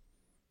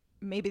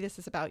 maybe this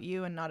is about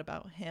you and not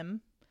about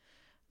him.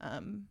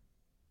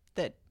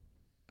 That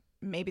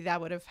maybe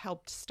that would have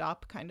helped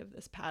stop kind of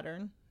this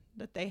pattern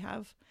that they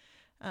have.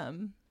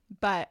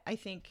 But I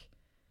think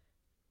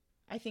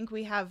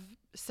we have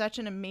such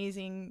an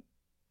amazing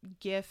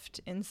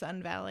gift in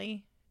Sun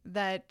Valley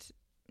that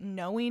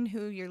knowing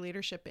who your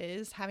leadership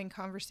is, having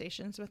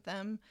conversations with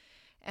them,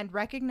 and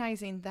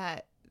recognizing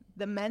that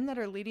the men that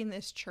are leading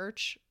this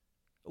church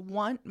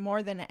want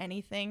more than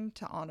anything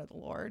to honor the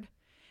Lord.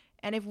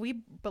 And if we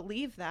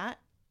believe that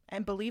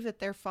and believe that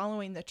they're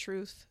following the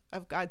truth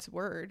of God's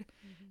word,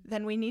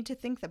 then we need to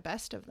think the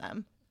best of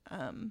them.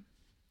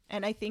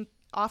 And I think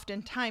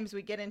oftentimes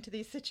we get into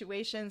these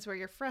situations where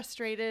you're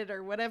frustrated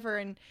or whatever,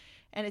 and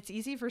it's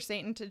easy for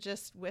Satan to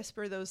just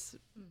whisper those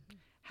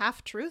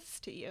half-truths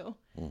to you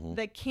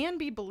that can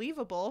be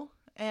believable,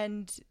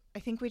 and I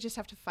think we just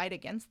have to fight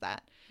against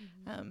that.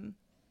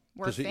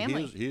 We're a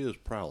family. He is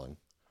prowling.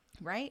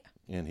 Right.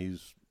 And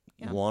he's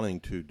wanting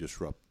to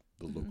disrupt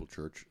the local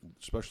church,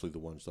 especially the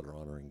ones that are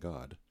honoring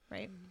God.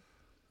 Right.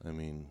 I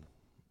mean,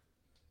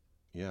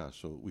 yeah,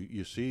 so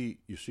you see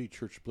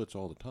church splits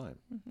all the time.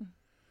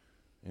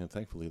 And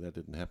thankfully that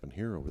didn't happen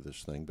here over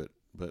this thing,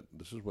 but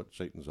this is what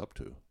Satan's up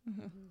to.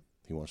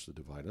 He wants to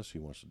divide us. He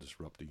wants to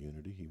disrupt the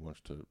unity. He wants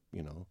to,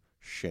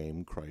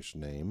 shame Christ's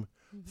name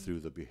through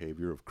the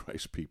behavior of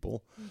Christ's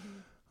people.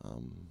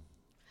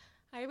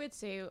 I would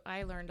say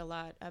I learned a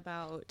lot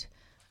about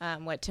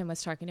what Tim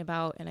was talking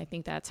about, and I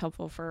think that's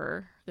helpful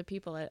for the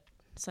people at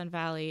Sun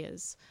Valley,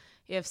 is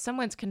if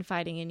someone's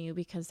confiding in you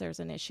because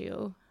there's an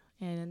issue,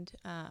 and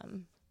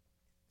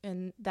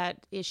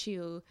that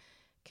issue,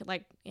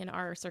 like in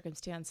our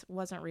circumstance,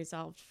 wasn't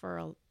resolved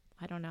for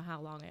I don't know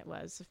how long it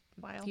was,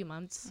 a few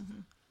months.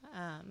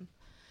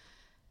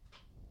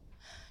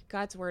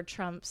 God's word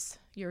trumps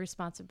your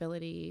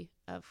responsibility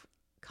of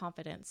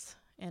confidence.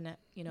 And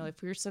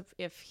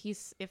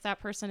if that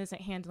person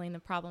isn't handling the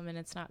problem and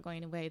it's not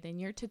going away, then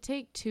you're to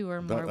take two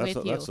or more with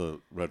you. That's a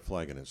red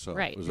flag in itself.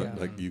 Right.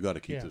 Like you got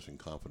to keep this in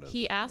confidence.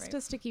 He asked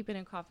us to keep it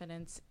in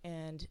confidence,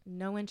 and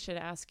no one should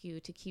ask you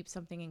to keep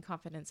something in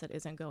confidence that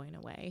isn't going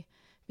away,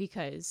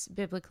 because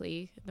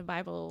biblically the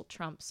Bible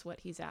trumps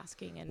what he's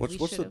asking. And what's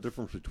the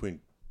difference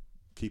between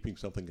keeping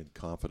something in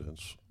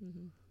confidence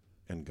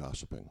and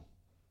gossiping?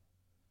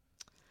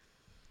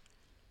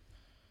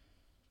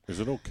 Is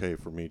it okay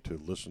for me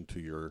to listen to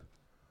your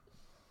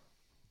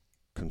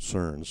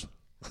concerns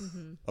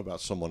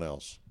about someone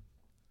else?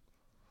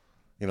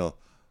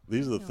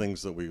 These are the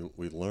things that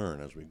we learn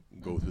as we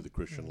go through the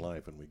Christian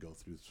life, and we go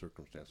through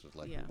circumstances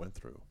like we went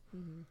through.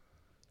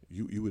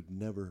 You would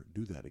never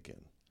do that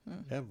again,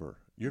 ever.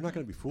 You're not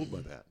going to be fooled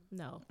by that.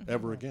 No.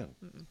 Ever again.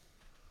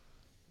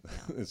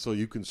 And so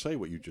you can say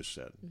what you just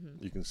said.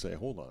 You can say,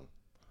 hold on.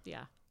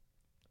 Yeah.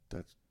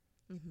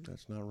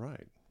 That's not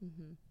right.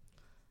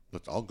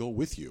 I'll go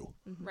with you,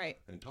 right,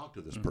 and talk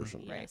to this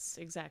person. Yes,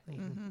 exactly.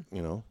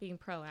 Being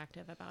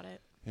proactive about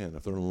it. And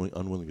if they're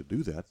unwilling to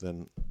do that,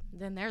 then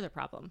they're the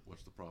problem.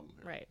 What's the problem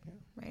here? Right. Yeah.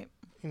 Right.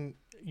 And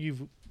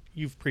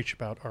you've preached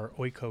about our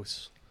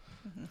oikos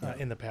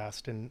in the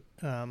past, and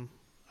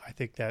I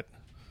think that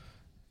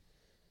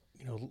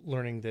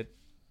learning that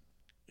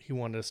he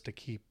wanted us to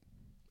keep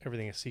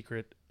everything a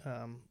secret,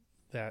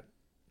 that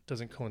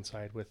doesn't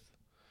coincide with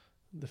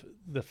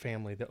the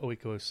family, the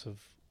oikos of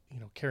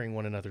carrying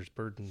one another's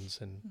burdens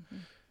and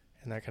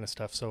that kind of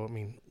stuff. So, I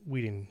mean,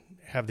 we didn't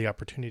have the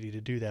opportunity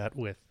to do that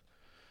with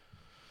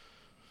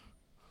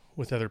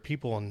other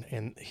people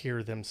and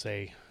hear them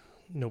say,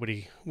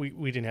 we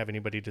didn't have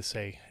anybody to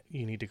say,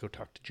 you need to go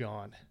talk to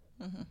John,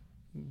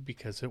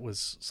 because it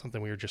was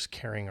something we were just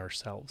carrying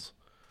ourselves.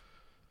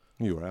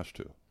 You were asked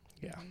to.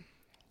 Yeah.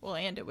 Well,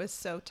 and it was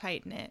so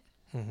tight knit,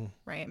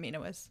 right? I mean,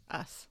 it was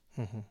us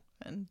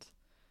and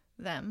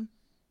them.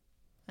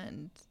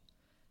 And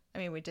I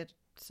mean, we did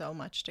so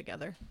much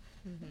together.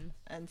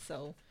 And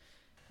so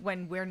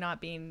when you're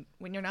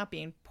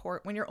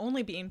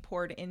only being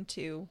poured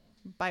into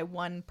by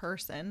one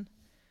person,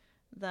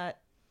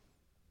 that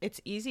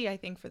it's easy, I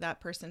think, for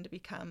that person to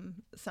become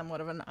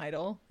somewhat of an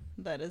idol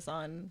that is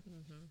on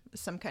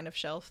some kind of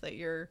shelf that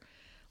you're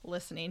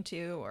listening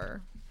to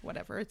or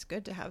whatever. It's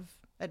good to have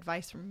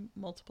advice from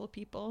multiple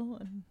people,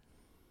 and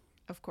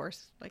of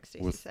course, like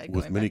Stacey said,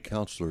 with many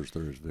counselors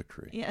there is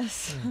victory.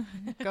 Yes.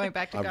 Going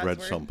back to I've God's read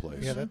word.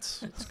 someplace. Yeah,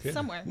 that's good.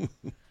 Somewhere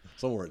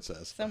it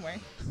says. Somewhere.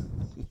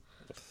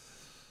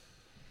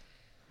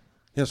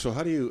 Yeah. So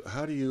how do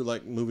you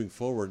like moving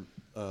forward?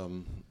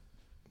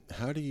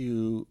 How do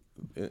you,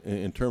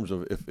 in terms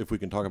of if we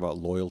can talk about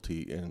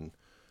loyalty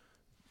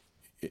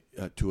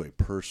to a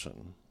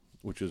person,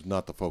 which is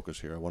not the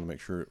focus here. I want to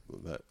make sure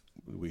that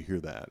we hear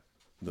that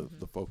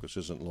the focus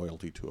isn't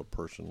loyalty to a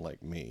person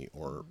like me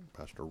or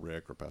Pastor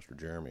Rick or Pastor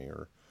Jeremy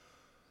or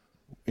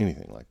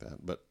anything like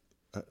that. But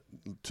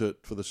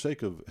for the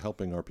sake of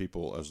helping our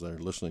people as they're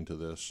listening to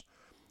this,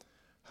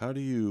 how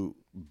do you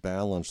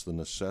balance the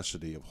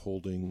necessity of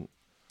holding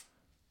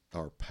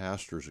our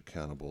pastors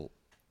accountable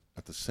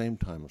at the same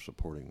time of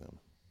supporting them?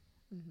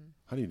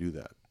 How do you do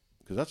that?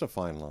 Because that's a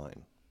fine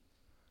line.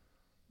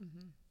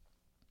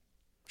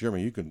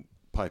 Jeremy, you can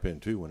pipe in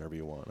too whenever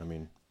you want. I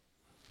mean,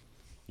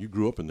 you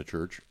grew up in the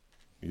church.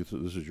 This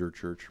is your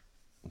church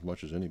as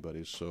much as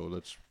anybody's.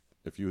 So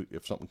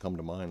if something come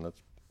to mind,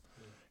 let's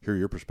hear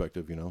your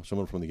perspective.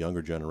 Someone from the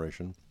younger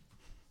generation.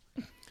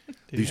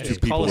 These two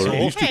people are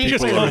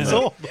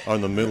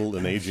in the middle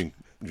and aging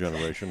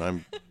generation.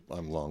 I'm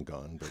long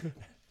gone,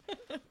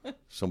 but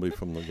somebody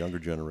from the younger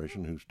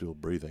generation who's still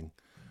breathing.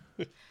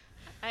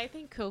 I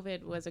think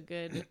COVID was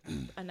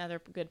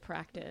another good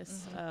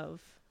practice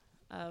of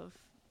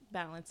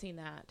balancing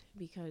that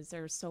because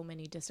there's so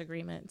many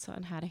disagreements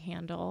on how to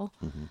handle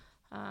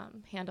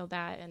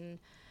that. And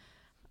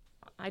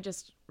I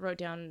just wrote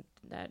down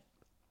that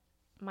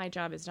my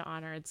job is to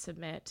honor and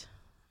submit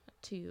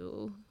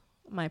to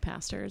my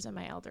pastors and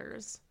my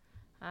elders.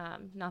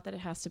 Not that it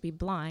has to be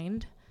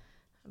blind,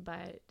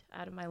 but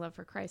out of my love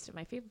for Christ and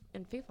my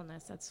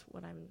faithfulness, that's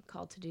what I'm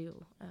called to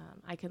do.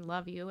 I can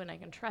love you and I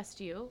can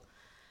trust you.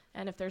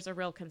 And if there's a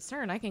real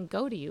concern, I can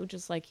go to you,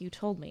 just like you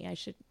told me I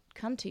should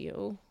come to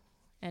you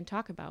and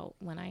talk about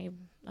when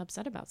I'm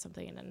upset about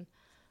something.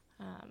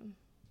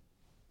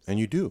 And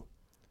you do.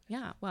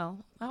 Yeah,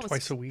 well, that was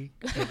Twice a week.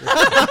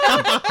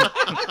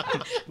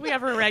 we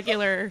have a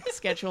regular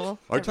schedule.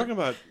 Are you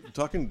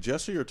talking to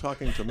Jesse or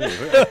talking to me?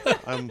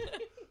 I'm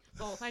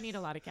Both. I need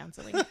a lot of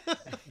counseling.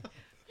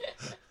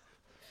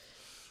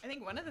 I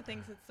think one of the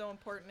things that's so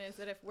important is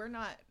that if we're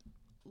not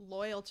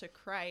loyal to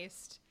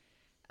Christ,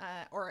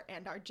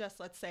 and are just,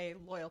 let's say,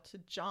 loyal to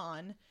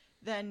John,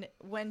 then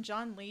when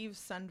John leaves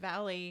Sun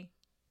Valley,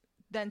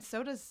 then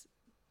so does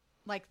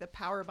like the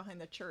power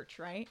behind the church,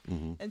 right?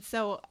 And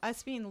so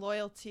us being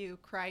loyal to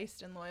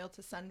Christ and loyal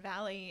to Sun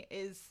Valley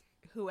is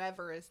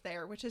whoever is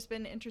there, which has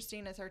been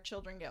interesting as our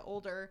children get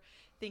older,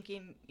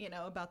 thinking,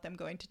 about them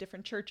going to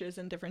different churches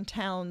in different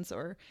towns,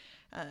 or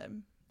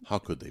how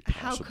could they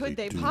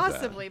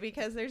possibly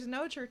because there's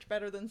no church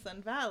better than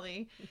Sun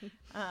Valley.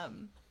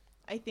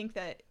 I think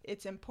that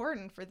it's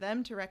important for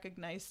them to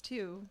recognize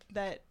too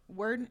that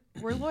we're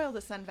loyal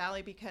to Sun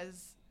Valley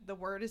because the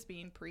word is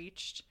being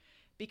preached,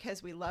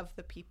 because we love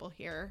the people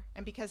here,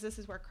 and because this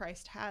is where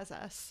Christ has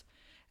us.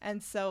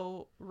 And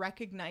so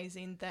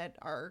recognizing that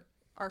our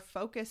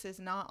focus is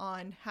not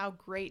on how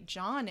great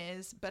John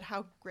is, but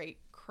how great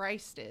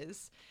Christ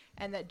is,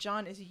 and that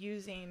John is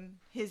using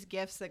his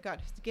gifts that God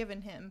has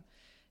given him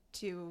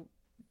to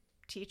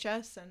teach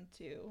us and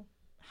to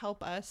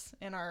help us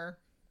in our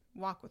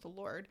walk with the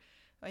Lord.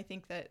 I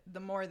think that the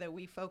more that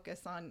we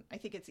focus on, I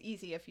think it's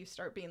easy if you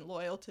start being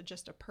loyal to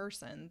just a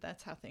person,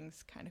 that's how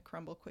things kind of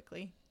crumble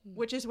quickly,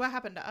 which is what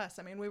happened to us.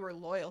 I mean, we were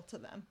loyal to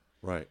them.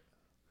 Right.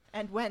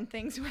 And when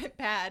things went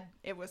bad,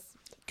 it was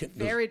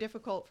very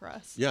difficult for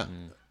us. Yeah,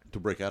 to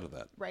break out of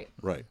that. Right.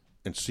 Right.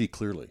 And see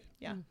clearly.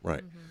 Yeah.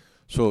 Right.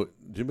 So,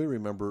 do anybody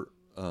remember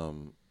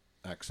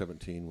Acts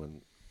 17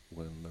 when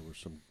there were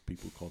some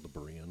people called the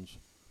Bereans,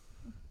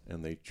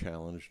 and they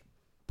challenged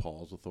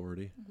Paul's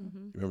authority?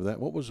 You remember that?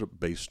 What was it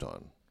based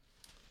on?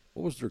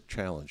 What was their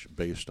challenge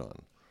based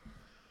on?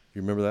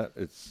 You remember that?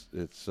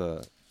 It's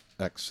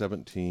Acts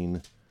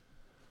 17,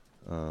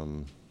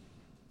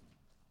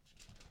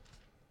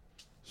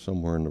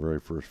 somewhere in the very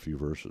first few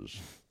verses.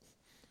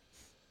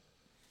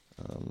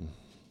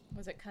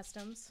 Was it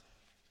customs?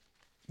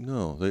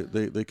 No,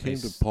 they came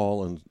to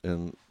Paul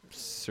and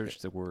Search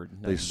the word.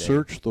 they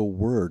searched the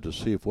word to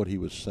see if what he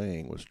was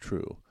saying was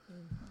true.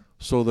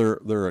 So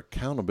their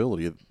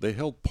accountability, they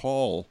held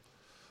Paul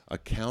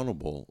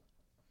accountable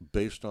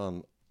based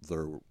on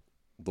the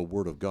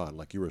word of God,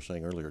 like you were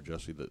saying earlier,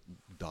 Jesse, the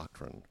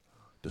doctrine,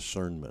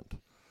 discernment.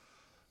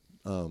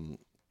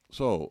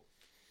 So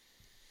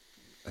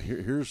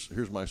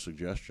here's my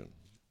suggestion,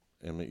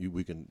 and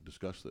we can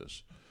discuss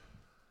this.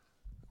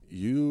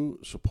 You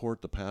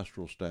support the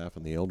pastoral staff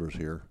and the elders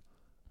here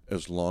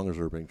as long as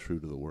they're being true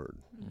to the word.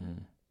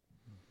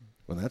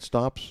 When that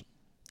stops,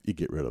 you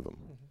get rid of them.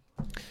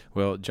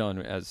 Well, John,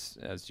 as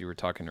you were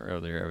talking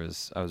earlier,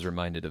 I was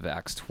reminded of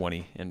Acts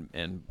 20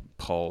 and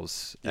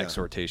Paul's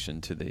exhortation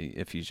to the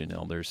Ephesian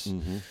elders,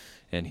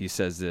 and he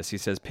says this. He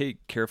says, "Pay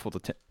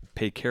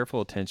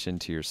careful attention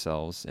to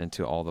yourselves and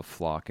to all the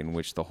flock in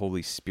which the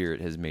Holy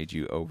Spirit has made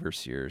you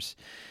overseers,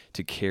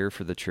 to care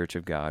for the church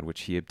of God,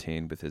 which He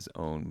obtained with His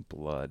own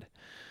blood.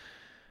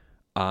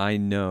 I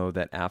know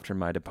that after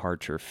my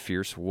departure,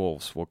 fierce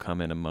wolves will come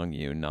in among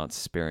you, not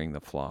sparing the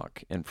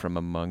flock. And from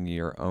among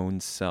your own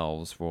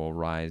selves will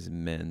arise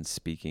men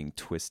speaking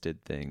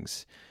twisted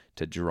things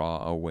to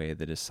draw away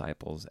the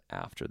disciples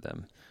after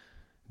them.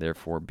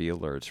 Therefore be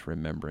alert,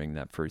 remembering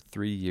that for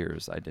 3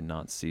 years I did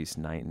not cease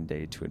night and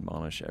day to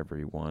admonish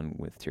everyone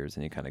with tears."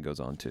 And he kind of goes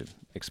on to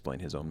explain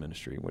his own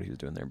ministry, what he was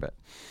doing there. But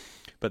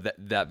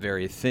that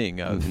very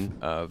thing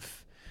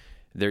of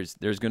there's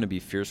going to be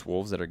fierce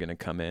wolves that are going to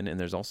come in, and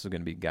there's also going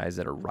to be guys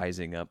that are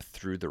rising up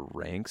through the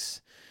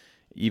ranks,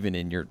 even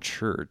in your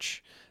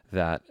church,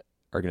 that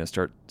are going to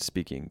start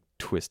speaking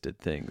twisted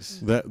things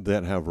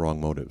That have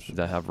wrong motives. And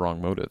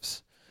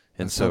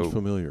that so sounds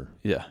familiar.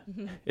 Yeah,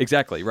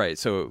 exactly right.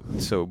 So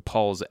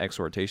Paul's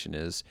exhortation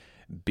is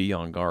be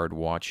on guard,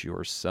 watch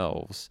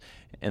yourselves,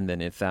 and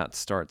then if that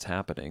starts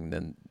happening,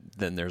 then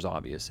there's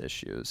obvious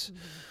issues.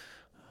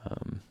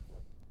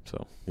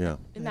 So Yeah.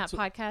 In that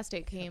podcast,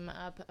 it came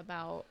up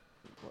about,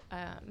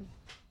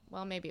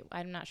 maybe,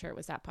 I'm not sure it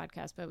was that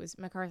podcast, but it was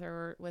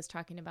MacArthur was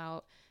talking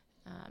about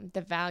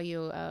the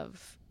value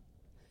of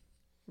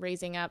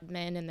raising up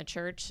men in the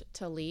church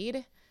to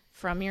lead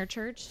from your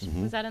church.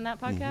 Was that in that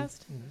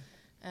podcast?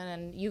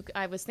 And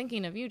I was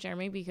thinking of you,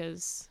 Jeremy,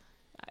 because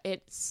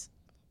it's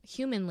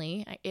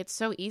humanly, it's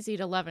so easy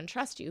to love and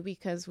trust you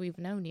because we've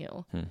known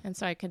you. And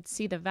so I could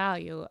see the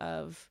value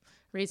of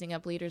raising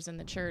up leaders in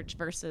the church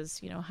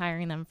versus,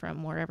 hiring them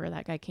from wherever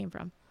that guy came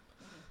from.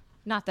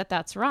 Not that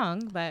that's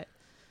wrong, but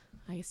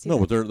I see. No,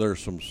 but there's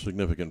some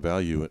significant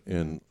value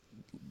in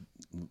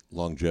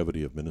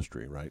longevity of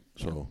ministry, right?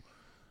 So,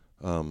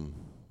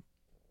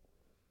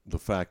 the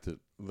fact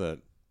that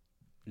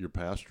your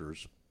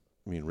pastors,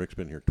 Rick's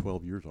been here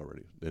 12 years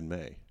already in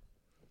May.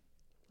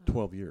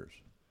 12 years.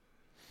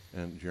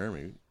 And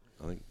Jeremy,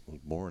 I think, was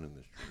born in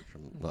this church.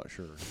 I'm not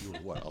sure. You were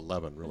what,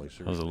 11, really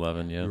seriously? I was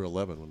 11, yeah. You were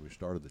 11 when we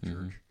started the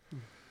church.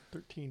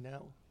 13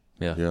 now.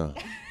 Yeah. Yeah.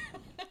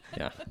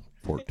 Yeah.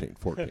 14.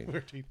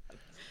 13.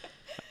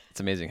 It's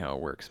amazing how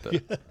it works,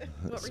 but That's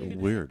were so you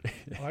gonna weird.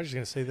 Well, I was just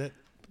going to say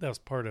that was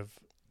part of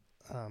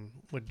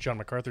what John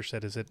MacArthur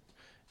said, is that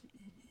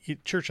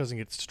church doesn't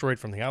get destroyed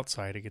from the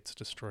outside, it gets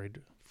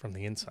destroyed from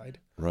the inside.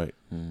 Right.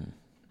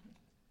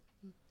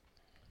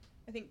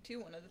 I think too,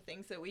 one of the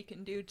things that we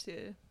can do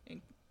to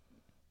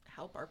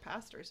help our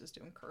pastors is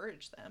to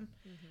encourage them.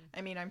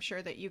 I'm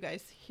sure that you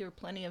guys hear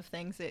plenty of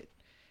things that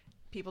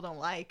people don't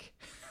like.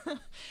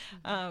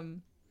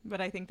 But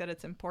I think that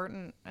it's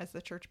important as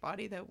the church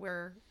body that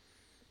we're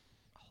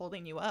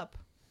holding you up.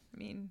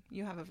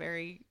 You have a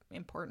very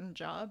important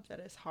job that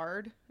is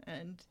hard,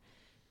 and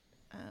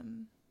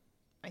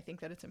I think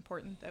that it's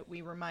important that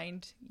we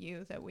remind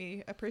you that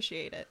we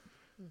appreciate it.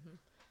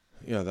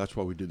 Yeah, that's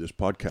why we did this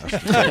podcast.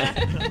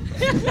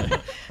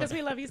 Because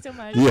we love you so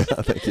much. Yeah,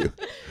 thank you.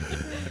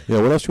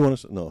 Yeah, what else do you want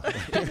to say? No.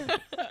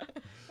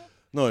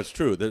 No, it's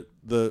true.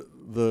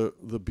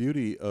 The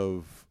beauty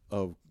of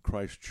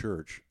Christ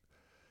Church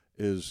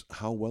is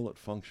how well it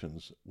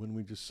functions when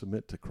we just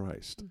submit to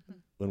Christ,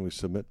 when we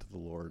submit to the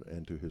Lord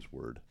and to His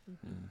Word.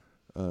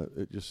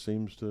 It just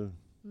seems to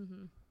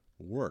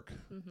work,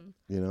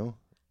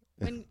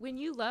 When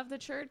you love the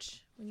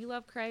church, when you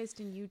love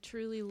Christ and you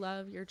truly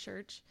love your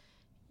church,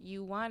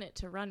 you want it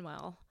to run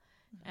well.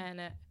 And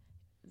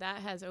that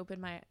has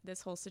opened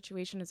this whole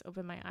situation has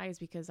opened my eyes,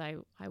 because I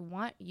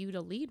want you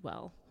to lead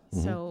well.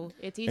 So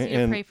it's easy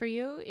to pray for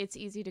you. It's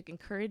easy to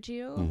encourage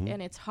you,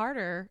 and it's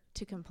harder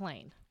to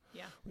complain.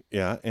 Yeah.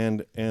 Yeah,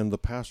 and the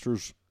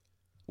pastors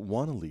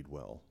want to lead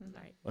well.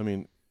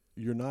 Right.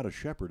 You're not a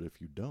shepherd if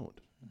you don't.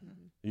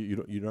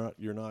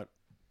 You're not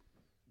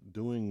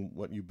doing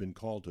what you've been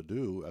called to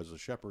do as a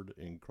shepherd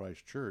in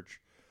Christ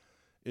Church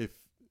if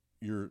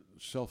you're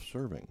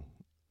self-serving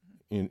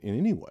in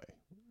any way,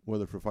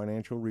 whether for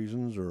financial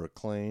reasons or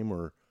acclaim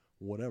or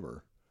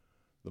whatever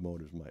the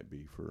motives might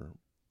be for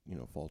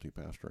faulty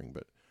pastoring.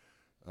 But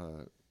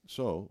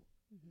so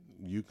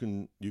you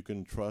can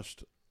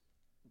trust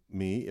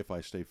me if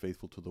I stay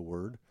faithful to the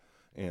Word,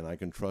 and I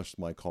can trust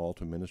my call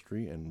to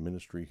ministry and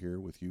ministry here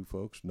with you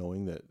folks,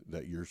 knowing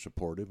that you're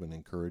supportive and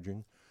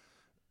encouraging.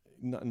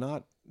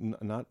 Not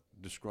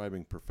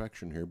describing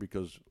perfection here,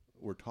 because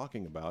we're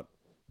talking about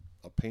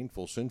a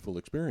painful, sinful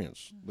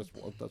experience.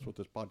 That's what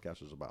this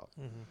podcast is about.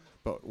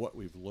 But what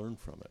we've learned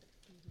from it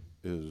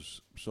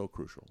is so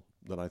crucial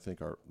that I think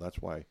that's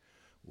why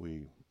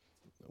we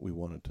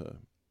wanted to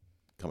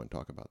come and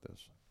talk about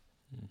this.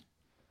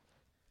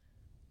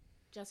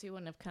 Jesse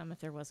wouldn't have come if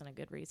there wasn't a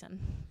good reason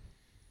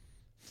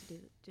to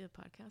do the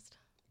podcast.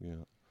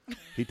 Yeah.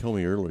 He told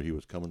me earlier he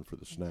was coming for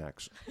the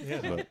snacks.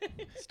 Yeah, but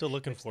still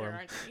looking Which for there him.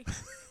 aren't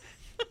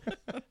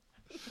any.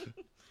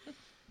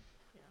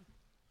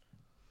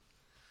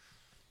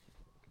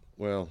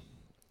 Well,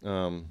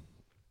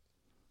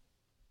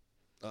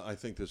 I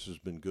think this has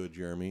been good,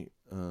 Jeremy,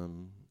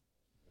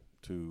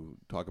 to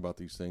talk about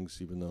these things,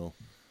 even though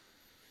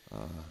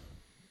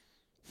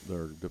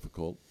they're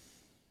difficult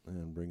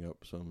and bring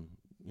up some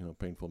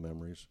painful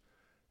memories.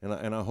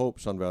 And I hope,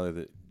 Sun Valley,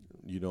 that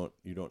you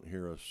don't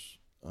hear us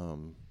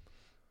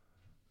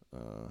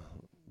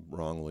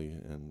wrongly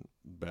and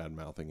bad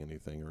mouthing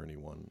anything or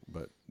anyone,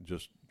 but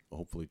just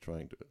hopefully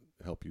trying to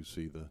help you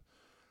see the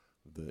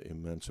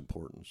immense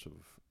importance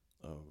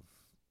of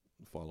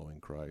following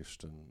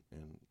Christ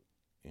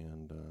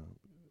and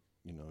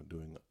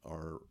doing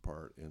our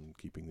part in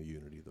keeping the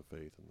unity of the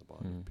faith and the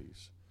bond of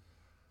peace,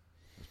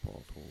 as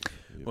Paul told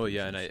the well,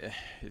 yeah, and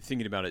Ephesians.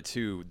 thinking about it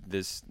too,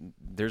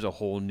 there's a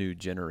whole new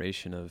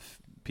generation of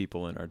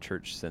people in our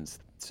church since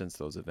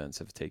those events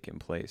have taken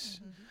place.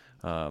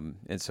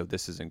 And so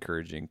this is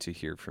encouraging to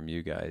hear from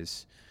you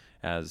guys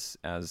as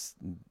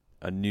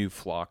a new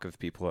flock of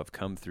people have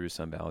come through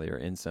Sun Valley or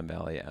in Sun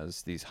Valley,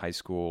 as these high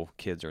school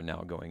kids are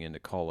now going into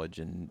college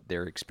and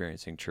they're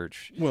experiencing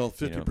church. Well,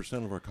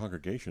 50% of our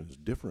congregation is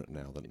different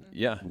now than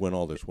when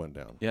all this went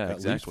down. Yeah, At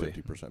exactly.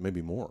 least 50%,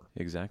 maybe more.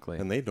 Exactly.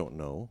 And they don't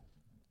know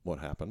what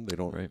happened. They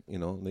don't, Right. I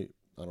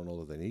don't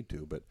know that they need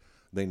to, but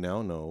they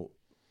now know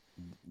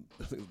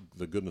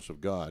the goodness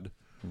of God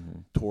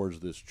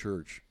towards this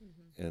church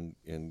and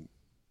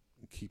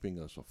keeping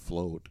us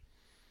afloat,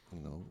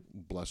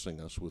 blessing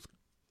us with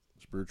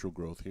spiritual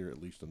growth here, at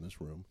least in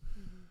this room.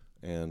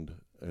 And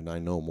I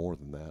know more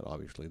than that,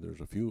 obviously. There's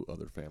a few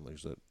other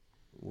families that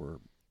were,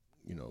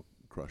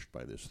 crushed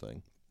by this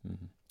thing.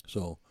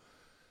 So,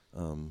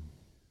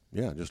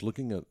 just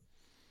looking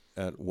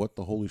at what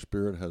the Holy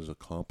Spirit has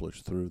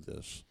accomplished through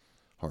this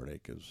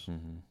heartache is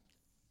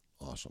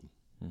awesome.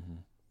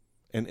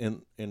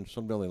 And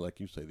Sun Valley, like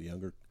you say, the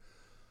younger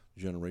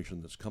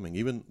generation that's coming,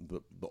 even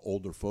the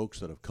older folks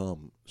that have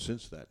come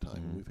since that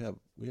time.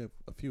 We have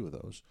a few of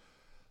those.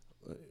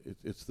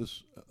 It's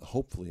this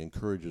hopefully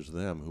encourages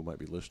them who might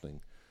be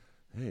listening.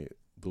 Hey,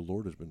 the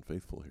Lord has been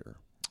faithful here,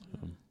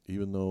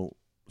 even though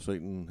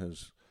Satan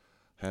has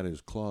had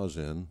his claws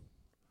in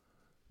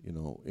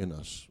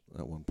us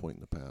at one point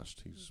in the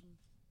past.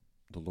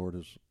 The Lord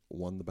has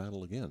won the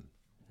battle again,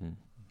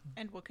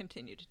 and will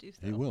continue to do so.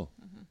 He will,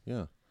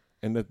 yeah.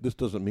 And this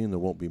doesn't mean there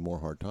won't be more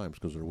hard times,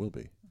 because there will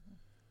be.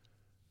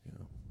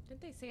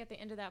 Didn't they say at the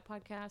end of that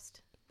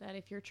podcast that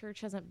if your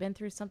church hasn't been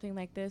through something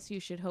like this, you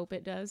should hope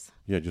it does?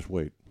 Yeah, just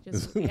wait.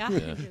 Just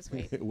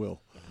wait. It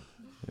will.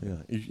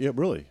 Yeah,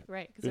 really.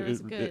 Right, because it was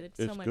good. It's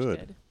so much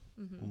good.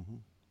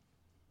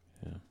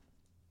 Yeah.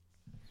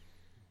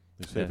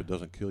 They say if it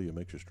doesn't kill you, it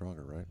makes you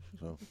stronger, right?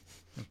 So.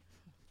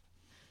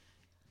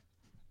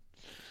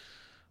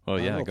 Well,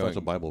 I don't know if that's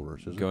a Bible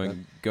verse, is it?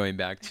 Going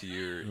back to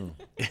your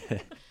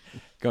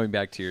going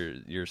back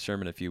to your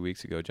sermon a few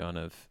weeks ago, John,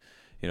 of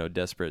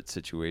desperate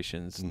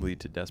situations lead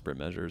to desperate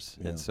measures,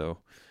 and so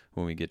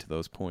when we get to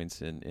those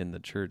points in the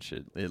church,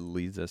 it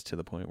leads us to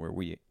the point where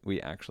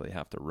we actually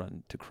have to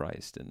run to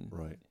Christ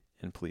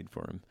and plead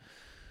for Him.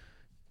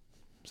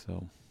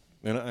 So,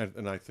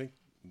 and I think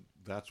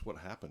that's what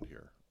happened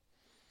here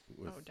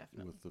with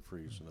the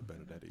Frees and the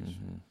Benedettis,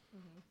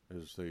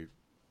 is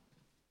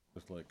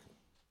it's like,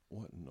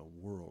 what in the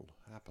world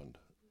happened?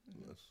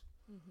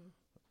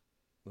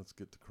 Let's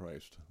get to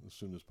Christ as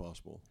soon as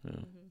possible.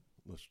 Yeah.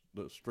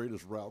 The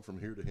straightest route from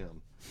here to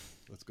Him.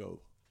 Let's go.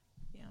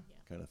 Yeah.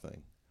 Kind of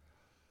thing.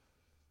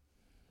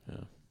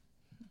 Yeah.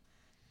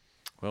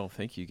 Well,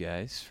 thank you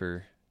guys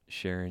for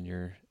sharing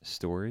your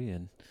story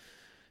and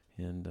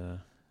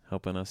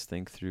helping us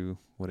think through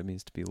what it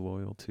means to be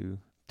loyal to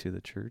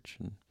the church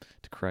and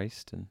to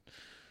Christ. And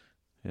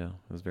yeah,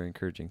 it was very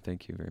encouraging.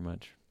 Thank you very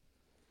much.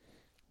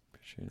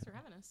 Appreciate Thanks it. for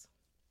having us.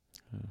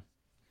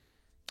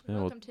 Yeah,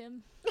 Welcome,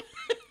 Tim.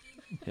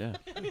 Yeah.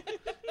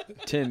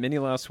 Tim, any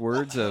last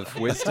words of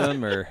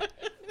wisdom or?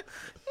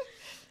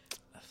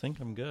 I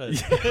think I'm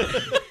good.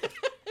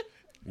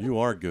 You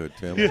are good,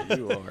 Tim.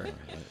 You are.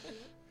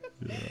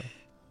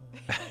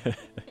 Yeah.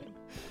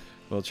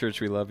 Well,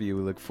 church, we love you.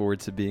 We look forward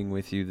to being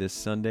with you this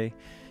Sunday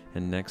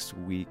and next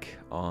week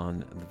on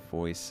The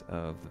Voice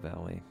of the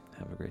Valley.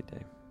 Have a great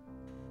day.